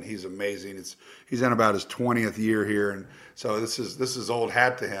all, and he's amazing. He's in about his 20th year here, and so this is old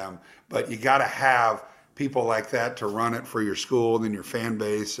hat to him. But you got to have people like that to run it for your school and then your fan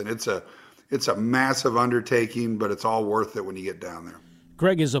base, and it's a massive undertaking, but it's all worth it when you get down there.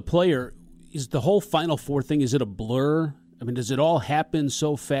 Greg, as a player, is the whole Final Four thing, is it a blur? I mean, does it all happen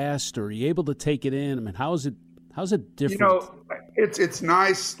so fast, or are you able to take it in? I mean, how's it different? It's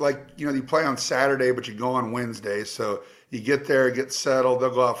nice. You play on Saturday, but you go on Wednesday. So you get there, get settled.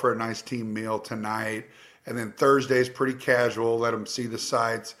 They'll go out for a nice team meal tonight. And then Thursday's pretty casual. Let them see the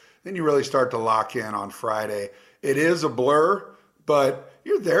sights. Then you really start to lock in on Friday. It is a blur, but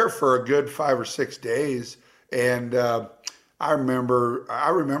you're there for a good 5 or 6 days. And I remember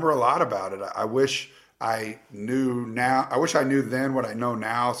a lot about it. I wish I knew then what I know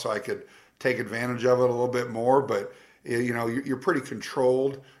now so I could take advantage of it a little bit more, but you're pretty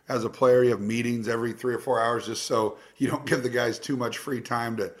controlled as a player. You have meetings every 3 or 4 hours just so you don't give the guys too much free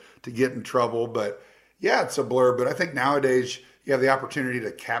time to get in trouble. But yeah, it's a blur. But I think nowadays you have the opportunity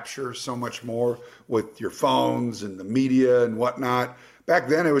to capture so much more with your phones and the media and whatnot. Back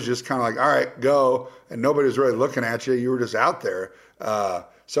then it was just kind of like, all right, go, and nobody was really looking at you. You were just out there.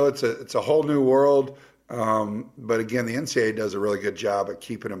 So it's a whole new world. But again, the NCAA does a really good job at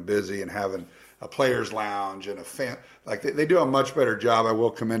keeping them busy and having a players lounge and a fan. They do a much better job. I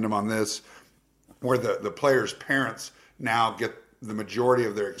will commend them on this, where the players' parents now get the majority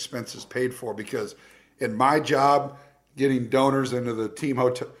of their expenses paid for, because in my job, getting donors into the team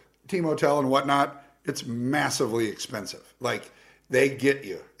hotel and whatnot, it's massively expensive. They get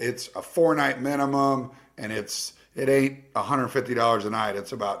you. It's a 4-night minimum, and it ain't $150 a night.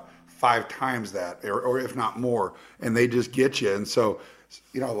 It's about 5 times that, or if not more, and they just get you. And so,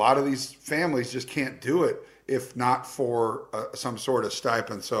 a lot of these families just can't do it if not for some sort of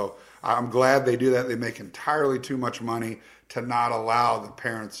stipend. So I'm glad they do that. They make entirely too much money to not allow the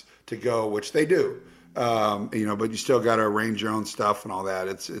parents to go, which they do. But you still got to arrange your own stuff and all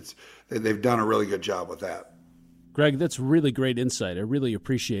that. They've done a really good job with that. Greg, that's really great insight. I really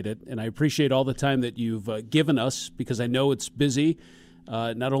appreciate it, and I appreciate all the time that you've given us, because I know it's busy.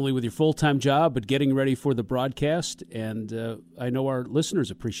 Not only with your full-time job, but getting ready for the broadcast. And I know our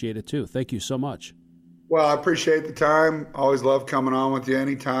listeners appreciate it too. Thank you so much. Well, I appreciate the time. Always love coming on with you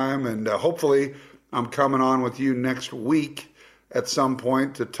anytime. And hopefully I'm coming on with you next week at some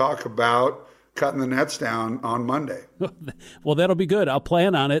point to talk about cutting the nets down on Monday. Well, that'll be good. I'll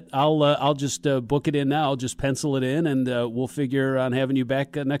plan on it. I'll just book it in now. I'll just pencil it in, and we'll figure on having you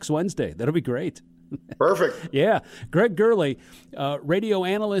back next Wednesday. That'll be great. Perfect. Yeah. Greg Gurley, radio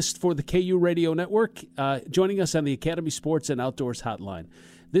analyst for the KU Radio Network, joining us on the Academy Sports and Outdoors Hotline.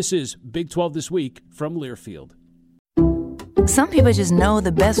 This is Big 12 This Week from Learfield. Some people just know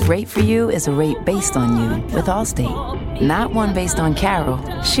the best rate for you is a rate based on you with Allstate, not one based on Carol.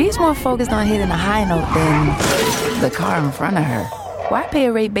 She's more focused on hitting a high note than the car in front of her. Why pay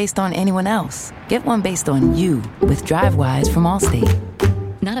a rate based on anyone else? Get one based on you with DriveWise from Allstate.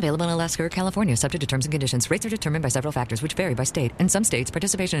 Not available in Alaska or California, subject to terms and conditions. Rates are determined by several factors, which vary by state. In some states,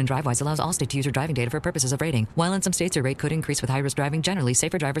 participation in DriveWise allows Allstate to use your driving data for purposes of rating. While in some states, your rate could increase with high-risk driving. Generally,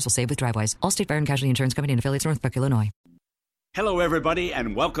 safer drivers will save with DriveWise. Allstate Fire and Casualty Insurance Company and affiliates, Northbrook, Illinois. Hello, everybody,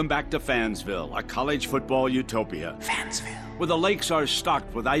 and welcome back to Fansville, a college football utopia. Fansville. Where the lakes are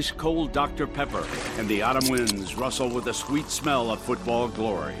stocked with ice-cold Dr. Pepper, and the autumn winds rustle with the sweet smell of football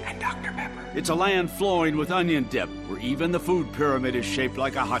glory. And Dr. Pepper. It's a land flowing with onion dip, where even the food pyramid is shaped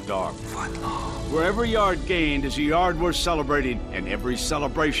like a hot dog. Where every yard gained is a yard worth celebrating, and every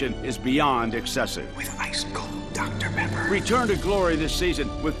celebration is beyond excessive. With ice-cold Dr. Pepper. Return to glory this season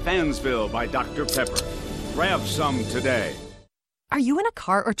with Fansville by Dr. Pepper. Grab some today. Are you in a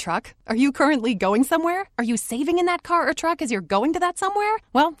car or truck? Are you currently going somewhere? Are you saving in that car or truck as you're going to that somewhere?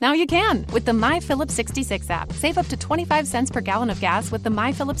 Well, now you can with the My Phillips 66 app. Save up to 25 cents per gallon of gas with the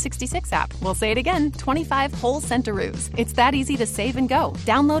My Phillips 66 app. We'll say it again, 25 whole centaroos. It's that easy to save and go.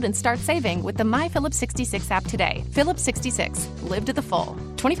 Download and start saving with the My Phillips 66 app today. Phillips 66. Live to the full.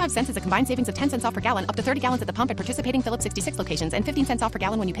 25 cents is a combined savings of 10 cents off per gallon, up to 30 gallons at the pump at participating Phillips 66 locations, and 15 cents off per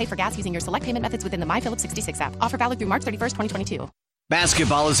gallon when you pay for gas using your select payment methods within the My Phillips 66 app. Offer valid through March 31st, 2022.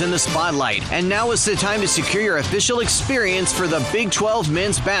 Basketball is in the spotlight, and now is the time to secure your official experience for the Big 12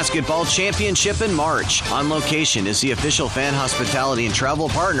 Men's Basketball Championship in March. On Location is the official fan hospitality and travel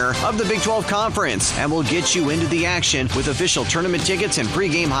partner of the Big 12 Conference, and will get you into the action with official tournament tickets and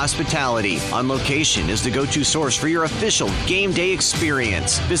pregame hospitality. On Location is the go-to source for your official game day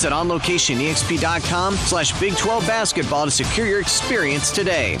experience. Visit onlocationexp.com/Big 12 Basketball to secure your experience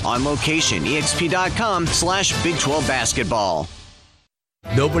today. On locationexp.com/Big 12 Basketball.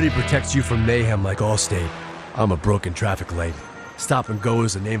 Nobody protects you from mayhem like Allstate. I'm a broken traffic light. Stop and go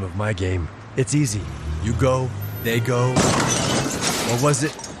is the name of my game. It's easy. You go, they go. Or was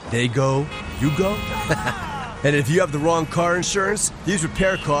it, they go, you go? And if you have the wrong car insurance, these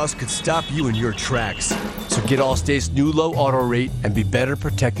repair costs could stop you in your tracks. So get Allstate's new low auto rate and be better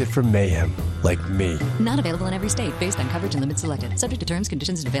protected from mayhem, like me. Not available in every state based on coverage and limits selected. Subject to terms,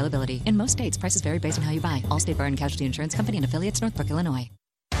 conditions, and availability. In most states, prices vary based on how you buy. Allstate Fire and Casualty Insurance Company and affiliates, Northbrook, Illinois.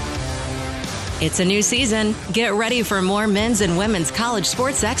 It's a new season. Get ready for more men's and women's college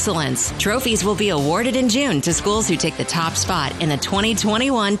sports excellence. Trophies will be awarded in June to schools who take the top spot in the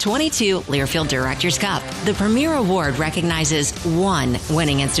 2021-22 Learfield Directors Cup. The premier award recognizes one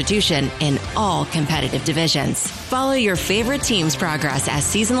winning institution in all competitive divisions. Follow your favorite team's progress as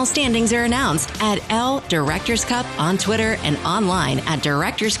seasonal standings are announced at L Directors Cup on Twitter and online at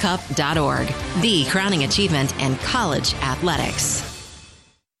directorscup.org. The crowning achievement in college athletics.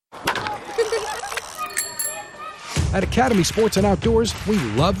 At Academy Sports and Outdoors, we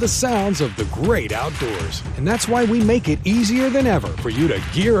love the sounds of the great outdoors. And that's why we make it easier than ever for you to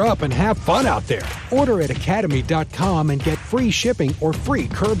gear up and have fun out there. Order at academy.com and get free shipping or free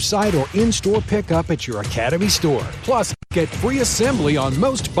curbside or in-store pickup at your Academy store. Plus, get free assembly on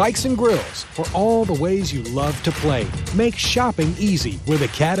most bikes and grills for all the ways you love to play. Make shopping easy with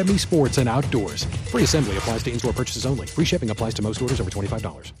Academy Sports and Outdoors. Free assembly applies to in-store purchases only. Free shipping applies to most orders over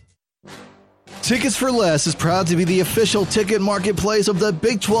 $25. Tickets for Less is proud to be the official ticket marketplace of the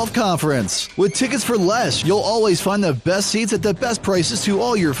Big 12 Conference. With Tickets for Less, you'll always find the best seats at the best prices to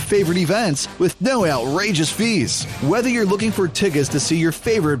all your favorite events with no outrageous fees. Whether you're looking for tickets to see your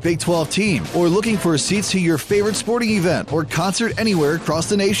favorite Big 12 team or looking for seats to your favorite sporting event or concert anywhere across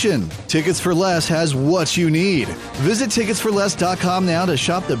the nation, Tickets for Less has what you need. Visit ticketsforless.com now to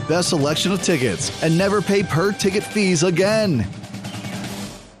shop the best selection of tickets and never pay per ticket fees again.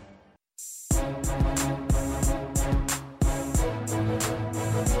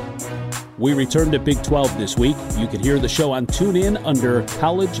 We return to Big 12 this week. You can hear the show on TuneIn under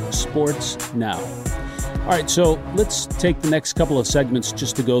College Sports Now. All right, so let's take the next couple of segments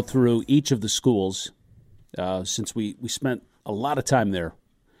just to go through each of the schools, since we spent a lot of time there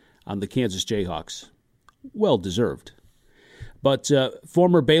on the Kansas Jayhawks. Well deserved. But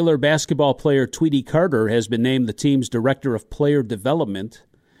former Baylor basketball player Tweety Carter has been named the team's Director of Player Development.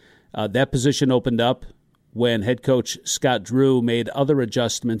 That position opened up when head coach Scott Drew made other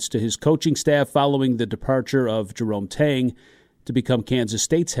adjustments to his coaching staff following the departure of Jerome Tang to become Kansas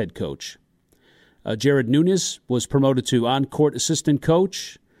State's head coach. Jared Nunes was promoted to on-court assistant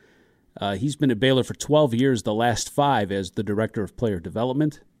coach. He's been at Baylor for 12 years, the last 5 as the Director of Player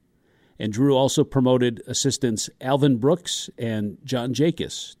Development. And Drew also promoted assistants Alvin Brooks and John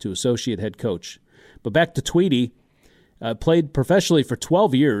Jacobs to associate head coach. But back to Tweety, played professionally for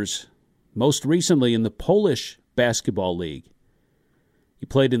 12 years, most recently in the Polish Basketball League. He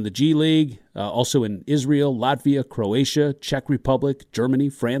played in the G League, also in Israel, Latvia, Croatia, Czech Republic, Germany,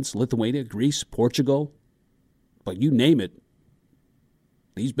 France, Lithuania, Greece, Portugal. But you name it,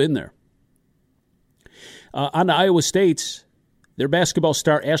 He's been there. On to Iowa State, their basketball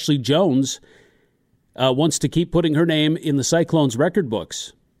star Ashley Jones wants to keep putting her name in the Cyclones record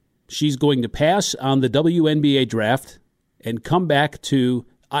books. She's going to pass on the WNBA draft and come back to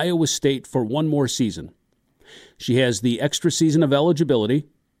Iowa State for one more season. She has the extra season of eligibility,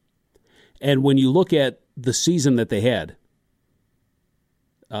 and when you look at the season that they had,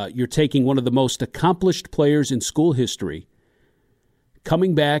 you're taking one of the most accomplished players in school history,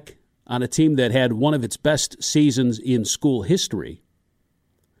 coming back on a team that had one of its best seasons in school history.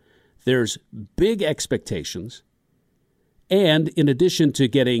 There's big expectations, and in addition to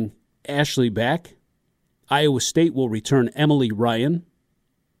getting Ashley back, Iowa State will return Emily Ryan,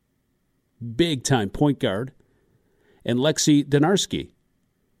 big-time point guard, and Lexi Donarski,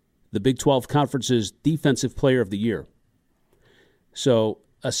 the Big 12 Conference's Defensive Player of the Year. So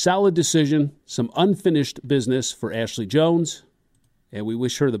a solid decision, some unfinished business for Ashley Jones, and we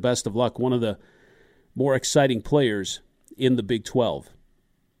wish her the best of luck, one of the more exciting players in the Big 12.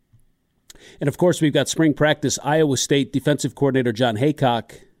 And, of course, we've got spring practice. Iowa State defensive coordinator John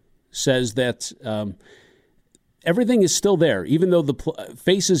Haycock says that everything is still there, even though the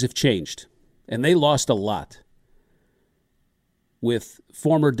faces have changed, and they lost a lot. With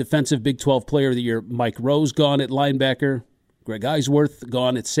former defensive Big 12 Player of the Year Mike Rose gone at linebacker, Greg Eisworth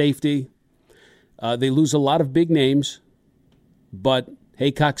gone at safety. They lose a lot of big names, but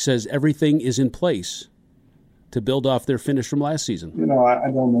Haycock says everything is in place to build off their finish from last season. I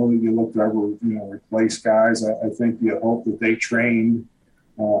don't know that you look to ever, replace guys. I think you hope that they train,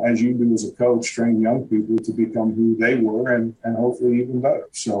 as you do as a coach, train young people to become who they were and hopefully even better.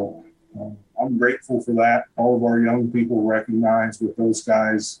 So I'm grateful for that. All of our young people recognize with those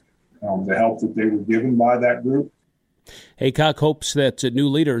guys the help that they were given by that group. Haycock hopes that new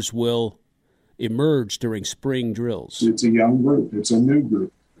leaders will emerge during spring drills. It's a young group. It's a new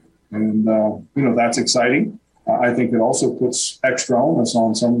group. And, that's exciting. I think it also puts extra onus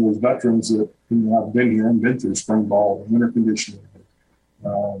on some of those veterans that have been here and been through spring ball and winter conditioning.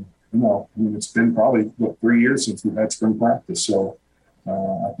 It's been probably 3 years since we've had spring practice. So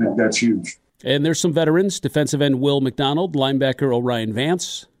I think that's huge. And there's some veterans, defensive end Will McDonald, linebacker Orion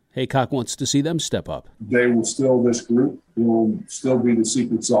Vance. Haycock wants to see them step up. This group will still be the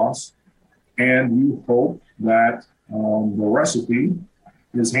secret sauce. And you hope that the recipe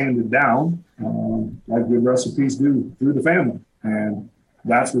is handed down like good recipes do through the family. And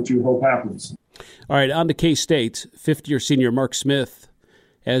that's what you hope happens. All right, on to K-State. Fifth-year senior Mark Smith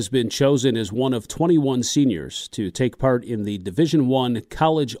has been chosen as one of 21 seniors to take part in the Division I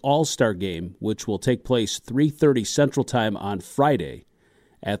College All-Star Game, which will take place 3:30 Central Time on Friday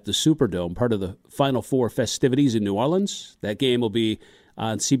at the Superdome, part of the Final Four festivities in New Orleans. That game will be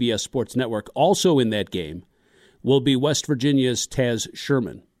on CBS Sports Network. Also in that game will be West Virginia's Taz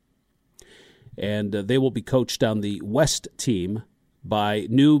Sherman. And they will be coached on the West team by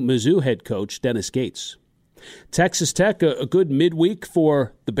new Mizzou head coach Dennis Gates. Texas Tech, a good midweek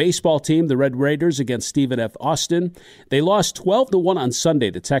for the baseball team, the Red Raiders against Stephen F. Austin. They lost 12-1 on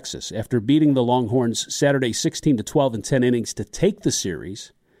Sunday to Texas after beating the Longhorns Saturday 16-12 in 10 innings to take the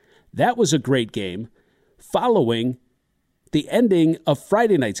series. That was a great game following the ending of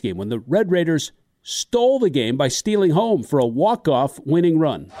Friday night's game when the Red Raiders stole the game by stealing home for a walk-off winning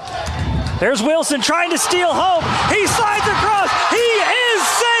run. There's Wilson trying to steal home. He slides across. He is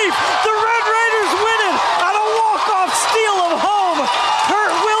safe. The Red Raiders win it on a walk-off steal of home.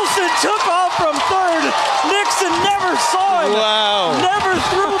 Kurt Wilson took off from third. Nixon never saw him. Wow. Never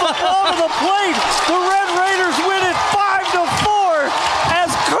threw the ball to the plate. The Red Raiders win it 5-4 as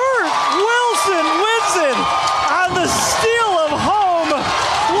Kurt Wilson wins it on the steal of home.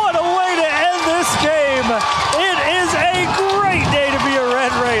 What a way to end this game. It is a great day to be a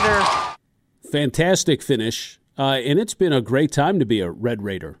Red Raider. Fantastic finish, and it's been a great time to be a Red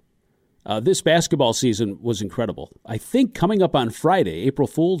Raider. This basketball season was incredible. I think coming up on Friday, April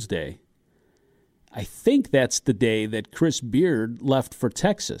Fool's Day, I think that's the day that Chris Beard left for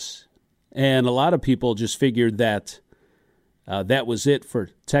Texas. And a lot of people just figured that that was it for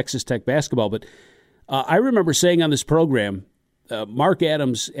Texas Tech basketball. But I remember saying on this program, Mark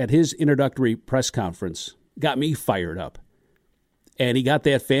Adams at his introductory press conference got me fired up. And he got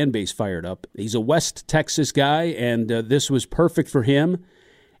that fan base fired up. He's a West Texas guy, and this was perfect for him.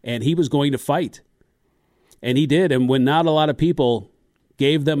 And he was going to fight. And he did. And when not a lot of people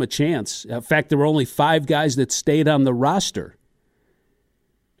gave them a chance, in fact, there were only 5 guys that stayed on the roster,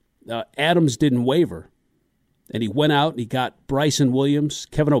 Adams didn't waver. And he went out and he got Bryson Williams,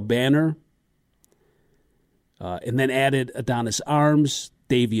 Kevin O'Banner, and then added Adonis Arms,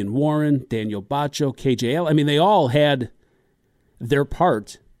 Davian Warren, Daniel Baccio, KJL. I mean, they all had their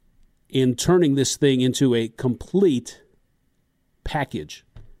part in turning this thing into a complete package.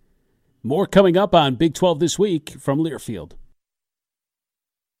 More coming up on Big 12 This Week from Learfield.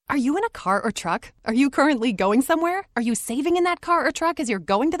 Are you in a car or truck? Are you currently going somewhere? Are you saving in that car or truck as you're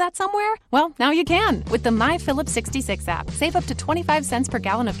going to that somewhere? Well, now you can with the My Phillips 66 app. Save up to 25 cents per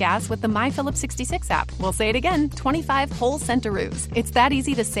gallon of gas with the My Phillips 66 app. We'll say it again, 25 whole centaroos. It's that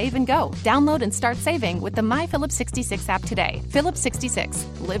easy to save and go. Download and start saving with the My Phillips 66 app today. Phillips 66.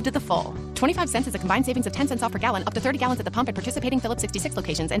 Live to the full. 25 cents is a combined savings of 10 cents off per gallon, up to 30 gallons at the pump at participating Phillips 66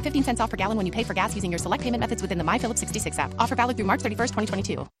 locations, and 15 cents off per gallon when you pay for gas using your select payment methods within the My Phillips 66 app. Offer valid through March 31st,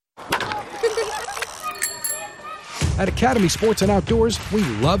 2022. At Academy Sports and Outdoors, we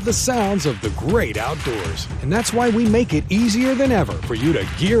love the sounds of the great outdoors. And that's why we make it easier than ever for you to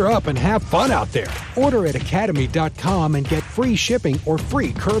gear up and have fun out there. Order at academy.com and get free shipping or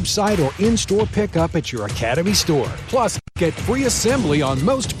free curbside or in-store pickup at your Academy store. Plus, get free assembly on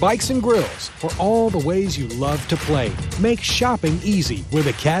most bikes and grills for all the ways you love to play. Make shopping easy with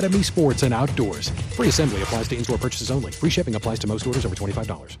Academy Sports and Outdoors. Free assembly applies to in-store purchases only. Free shipping applies to most orders over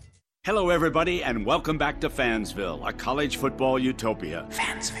 $25. Hello, everybody, and welcome back to Fansville, a college football utopia.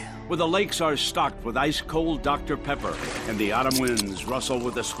 Fansville. Where the lakes are stocked with ice-cold Dr. Pepper, and the autumn winds rustle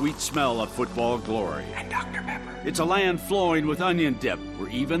with the sweet smell of football glory. And Dr. Pepper. It's a land flowing with onion dip, where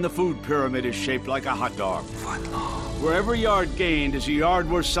even the food pyramid is shaped like a hot dog. Where every yard gained is a yard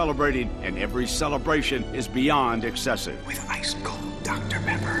worth celebrating, and every celebration is beyond excessive. With ice-cold Dr.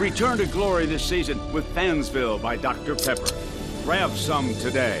 Pepper. Return to glory this season with Fansville by Dr. Pepper. Grab some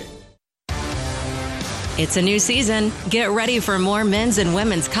today. It's a new season. Get ready for more men's and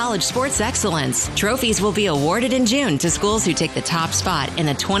women's college sports excellence. Trophies will be awarded in June to schools who take the top spot in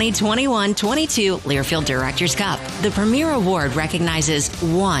the 2021-22 Learfield Directors Cup. The premier award recognizes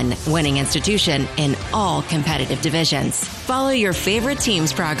one winning institution in all competitive divisions. Follow your favorite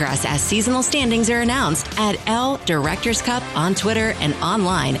team's progress as seasonal standings are announced at L Directors Cup on Twitter and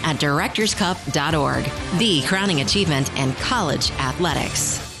online at directorscup.org. The crowning achievement in college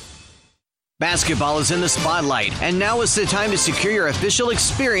athletics. Basketball is in the spotlight, and now is the time to secure your official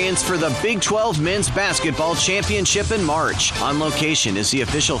experience for the Big 12 Men's Basketball Championship in March. On Location is the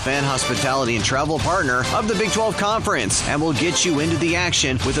official fan hospitality and travel partner of the Big 12 Conference, and will get you into the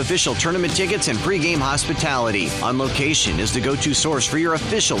action with official tournament tickets and pregame hospitality. On Location is the go-to source for your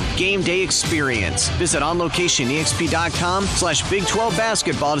official game day experience. Visit onlocationexp.com/Big 12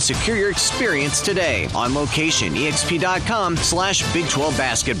 Basketball to secure your experience today. On locationexp.com/Big 12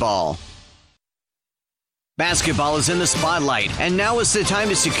 Basketball. Basketball is in the spotlight, and now is the time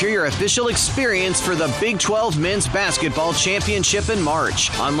to secure your official experience for the Big 12 Men's Basketball Championship in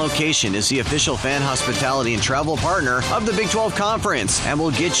March. On Location is the official fan hospitality and travel partner of the Big 12 Conference, and will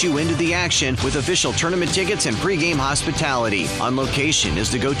get you into the action with official tournament tickets and pregame hospitality. On Location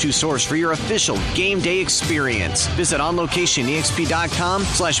is the go-to source for your official game day experience. Visit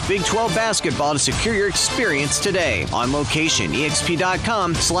onlocationexp.com/Big 12 Basketball to secure your experience today. On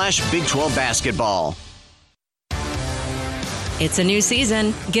locationexp.com/Big 12 Basketball. It's a new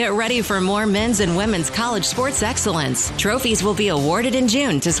season. Get ready for more men's and women's college sports excellence. Trophies will be awarded in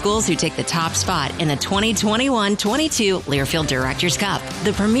June to schools who take the top spot in the 2021-22 Learfield Directors Cup.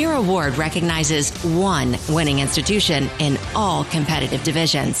 The premier award recognizes one winning institution in all competitive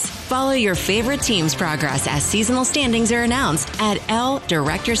divisions. Follow your favorite team's progress as seasonal standings are announced at L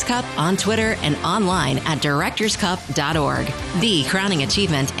Directors Cup on Twitter and online at directorscup.org. The crowning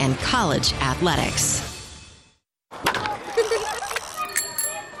achievement in college athletics.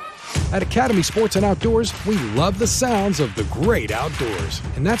 At Academy Sports and Outdoors, we love the sounds of the great outdoors.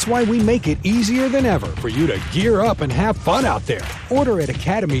 And that's why we make it easier than ever for you to gear up and have fun out there. Order at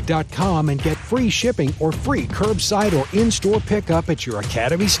academy.com and get free shipping or free curbside or in-store pickup at your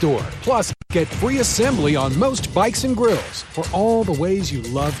Academy store. Plus, get free assembly on most bikes and grills for all the ways you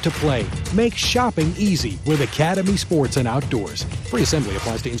love to play. Make shopping easy with Academy Sports and Outdoors. Free assembly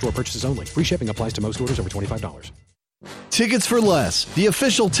applies to in-store purchases only. Free shipping applies to most orders over $25. Tickets for Less, the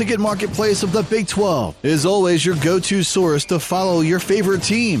official ticket marketplace of the Big 12, is always your go-to source to follow your favorite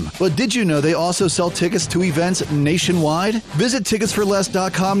team. But did you know they also sell tickets to events nationwide? Visit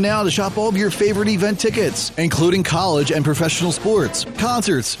ticketsforless.com now to shop all of your favorite event tickets, including college and professional sports,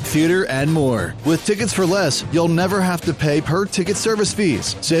 concerts, theater, and more. With Tickets for Less, you'll never have to pay per ticket service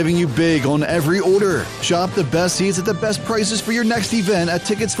fees, saving you big on every order. Shop the best seats at the best prices for your next event at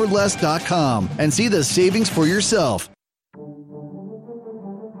ticketsforless.com and see the savings for yourself.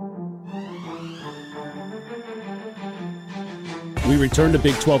 We return to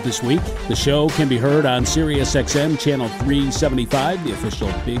Big 12 This Week. The show can be heard on SiriusXM Channel 375, the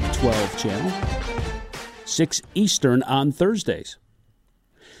official Big 12 channel. 6 Eastern on Thursdays.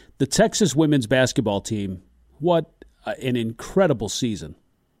 The Texas women's basketball team, what an incredible season.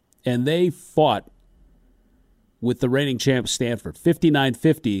 And they fought with the reigning champ Stanford,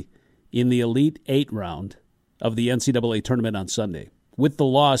 59-50 in the Elite 8 round of the NCAA tournament on Sunday. With the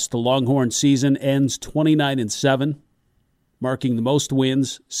loss, the Longhorn season ends 29-7, marking the most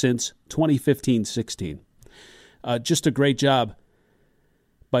wins since 2015-16. Just a great job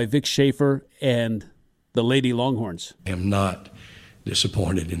by Vic Schaefer and the Lady Longhorns. I am not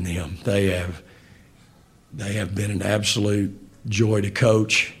disappointed in them. They have been an absolute joy to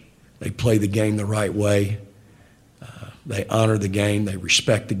coach. They play the game the right way. They honor the game. They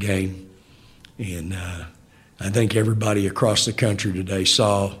respect the game. And I think everybody across the country today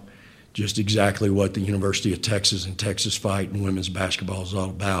saw just exactly what the University of Texas and Texas Fight and women's basketball is all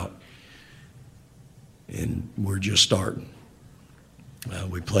about. And we're just starting.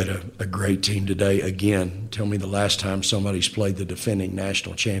 We played a great team today. Again, tell me the last time somebody's played the defending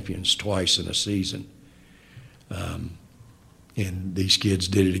national champions twice in a season. And these kids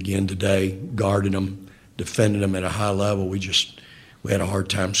did it again today, guarded them, defended them at a high level. We had a hard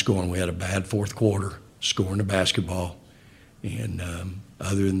time scoring. We had a bad fourth quarter scoring the basketball. And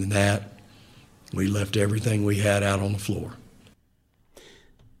other than that, we left everything we had out on the floor.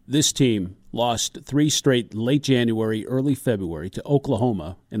 This team lost 3 straight late January, early February to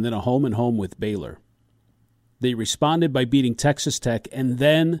Oklahoma, and then a home-and-home with Baylor. They responded by beating Texas Tech and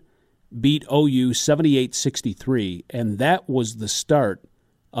then beat OU 78-63, and that was the start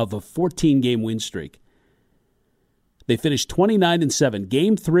of a 14-game win streak. They finished 29-7,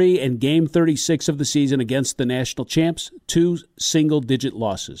 Game 3 and Game 36 of the season against the national champs, 2 single-digit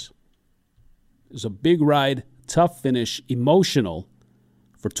losses. It was a big ride, tough finish, emotional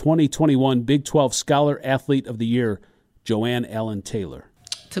for 2021 Big 12 Scholar Athlete of the Year, Joanne Allen Taylor.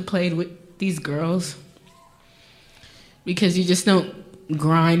 To play with these girls, because you just don't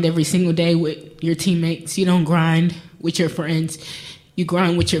grind every single day with your teammates. You don't grind with your friends. You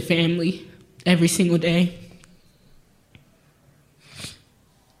grind with your family every single day.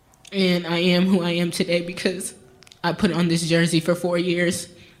 And I am who I am today because I put on this jersey for 4 years.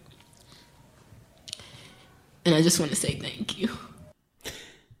 And I just want to say thank you.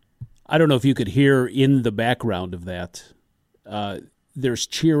 I don't know if you could hear in the background of that. There's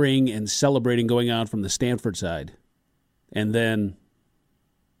cheering and celebrating going on from the Stanford side. And then,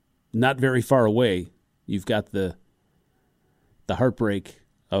 not very far away, you've got the heartbreak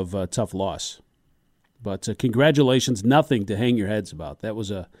of a tough loss. But congratulations, nothing to hang your heads about. That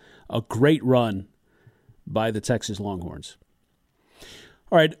was a great run by the Texas Longhorns.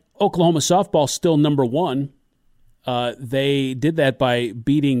 All right, Oklahoma softball still number 1. They did that by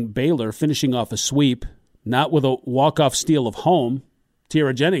beating Baylor, finishing off a sweep, not with a walk-off steal of home.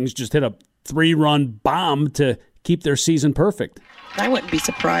 Tiara Jennings just hit a 3-run bomb to keep their season perfect. I wouldn't be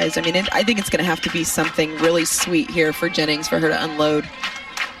surprised. I mean, I think it's going to have to be something really sweet here for Jennings for her to unload.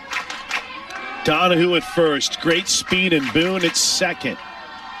 Donahue at first. Great speed, and Boone at second.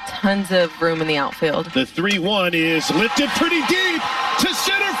 Tons of room in the outfield. The 3-1 is lifted pretty deep to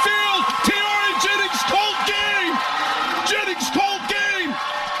center field. Tiara Jennings called game. Jennings called game.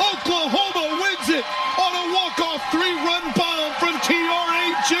 Oklahoma wins it on a walk-off 3-run bomb from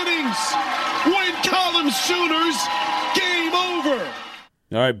Tiara Jennings. Wayne Collins Sooners, game over.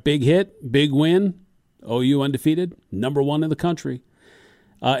 All right, big hit, big win. OU undefeated, number 1 in the country.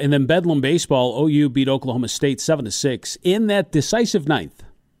 And then Bedlam baseball, OU beat Oklahoma State 7-6 in that decisive ninth.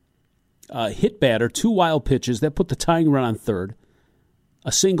 Hit batter, 2 wild pitches that put the tying run on third.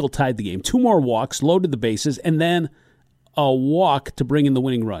 A single tied the game. 2 more walks, loaded the bases, and then a walk to bring in the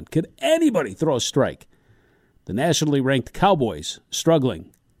winning run. Could anybody throw a strike? The nationally ranked Cowboys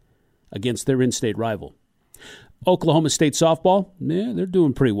struggling against their in-state rival. Oklahoma State softball, they're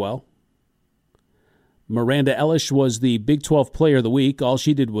doing pretty well. Miranda Ellish was the Big 12 Player of the Week. All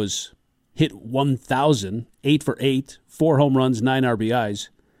she did was hit 1,000, 8 for 8, 4 home runs, 9 RBIs,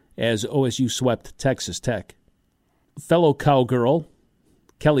 as OSU swept Texas Tech. Fellow Cowgirl,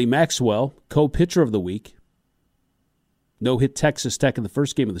 Kelly Maxwell, co-pitcher of the week. No-hit Texas Tech in the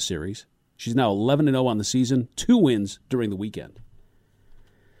first game of the series. She's now 11-0 on the season, 2 wins during the weekend.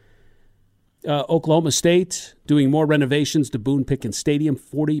 Oklahoma State doing more renovations to Boone Pickens Stadium,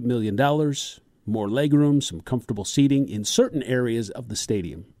 $40 million. More legroom, some comfortable seating in certain areas of the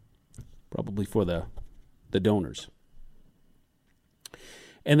stadium, probably for the donors.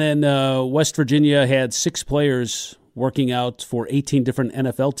 And then West Virginia had 6 players working out for 18 different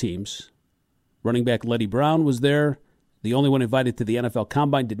NFL teams. Running back Letty Brown was there. The only one invited to the NFL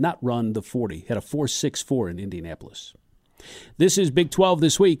Combine, did not run the 40. Had a 4.64 in Indianapolis. This is Big 12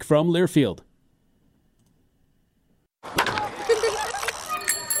 This Week from Learfield.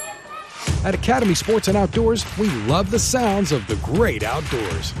 At Academy Sports and Outdoors, we love the sounds of the great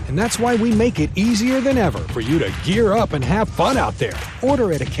outdoors. And that's why we make it easier than ever for you to gear up and have fun out there.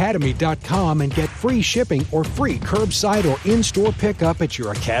 Order at academy.com and get free shipping or free curbside or in-store pickup at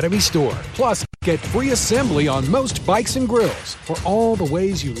your Academy store. Plus, get free assembly on most bikes and grills for all the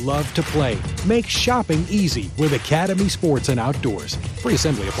ways you love to play. Make shopping easy with Academy Sports and Outdoors. Free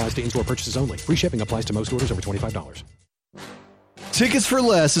assembly applies to in-store purchases only. Free shipping applies to most orders over $25. Tickets for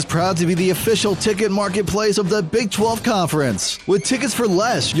Less is proud to be the official ticket marketplace of the Big 12 Conference. With Tickets for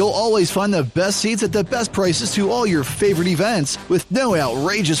Less, you'll always find the best seats at the best prices to all your favorite events with no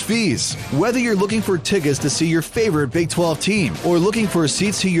outrageous fees. Whether you're looking for tickets to see your favorite Big 12 team or looking for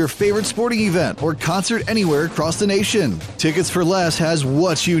seats to your favorite sporting event or concert anywhere across the nation, Tickets for Less has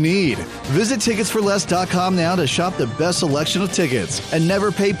what you need. Visit ticketsforless.com now to shop the best selection of tickets and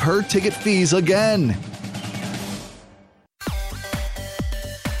never pay per ticket fees again.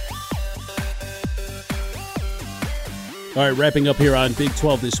 All right, wrapping up here on Big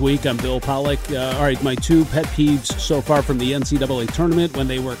 12 this week. I'm Bill Pollack. All right, my two pet peeves so far from the NCAA tournament when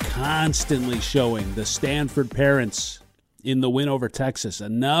they were constantly showing the Stanford parents in the win over Texas.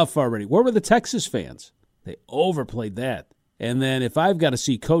 Enough already. Where were the Texas fans? They overplayed that. And then if I've got to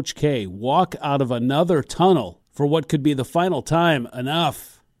see Coach K walk out of another tunnel for what could be the final time,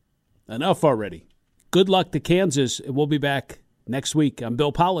 enough. Enough already. Good luck to Kansas. We'll be back next week. I'm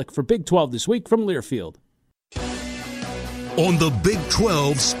Bill Pollack for Big 12 This Week from Learfield. On the Big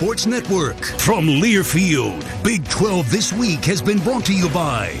 12 Sports Network. From Learfield, Big 12 This Week has been brought to you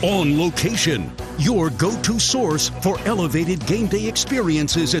by On Location, your go-to source for elevated game day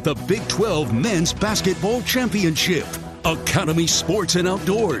experiences at the Big 12 Men's Basketball Championship. Academy Sports and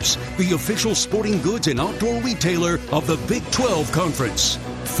Outdoors, the official sporting goods and outdoor retailer of the Big 12 Conference.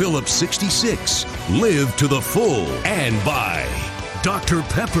 Phillips 66, live to the full. And by Dr.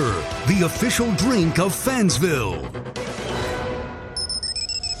 Pepper, the official drink of Fansville.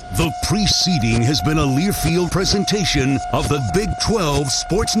 The preceding has been a Learfield presentation of the Big 12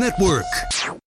 Sports Network.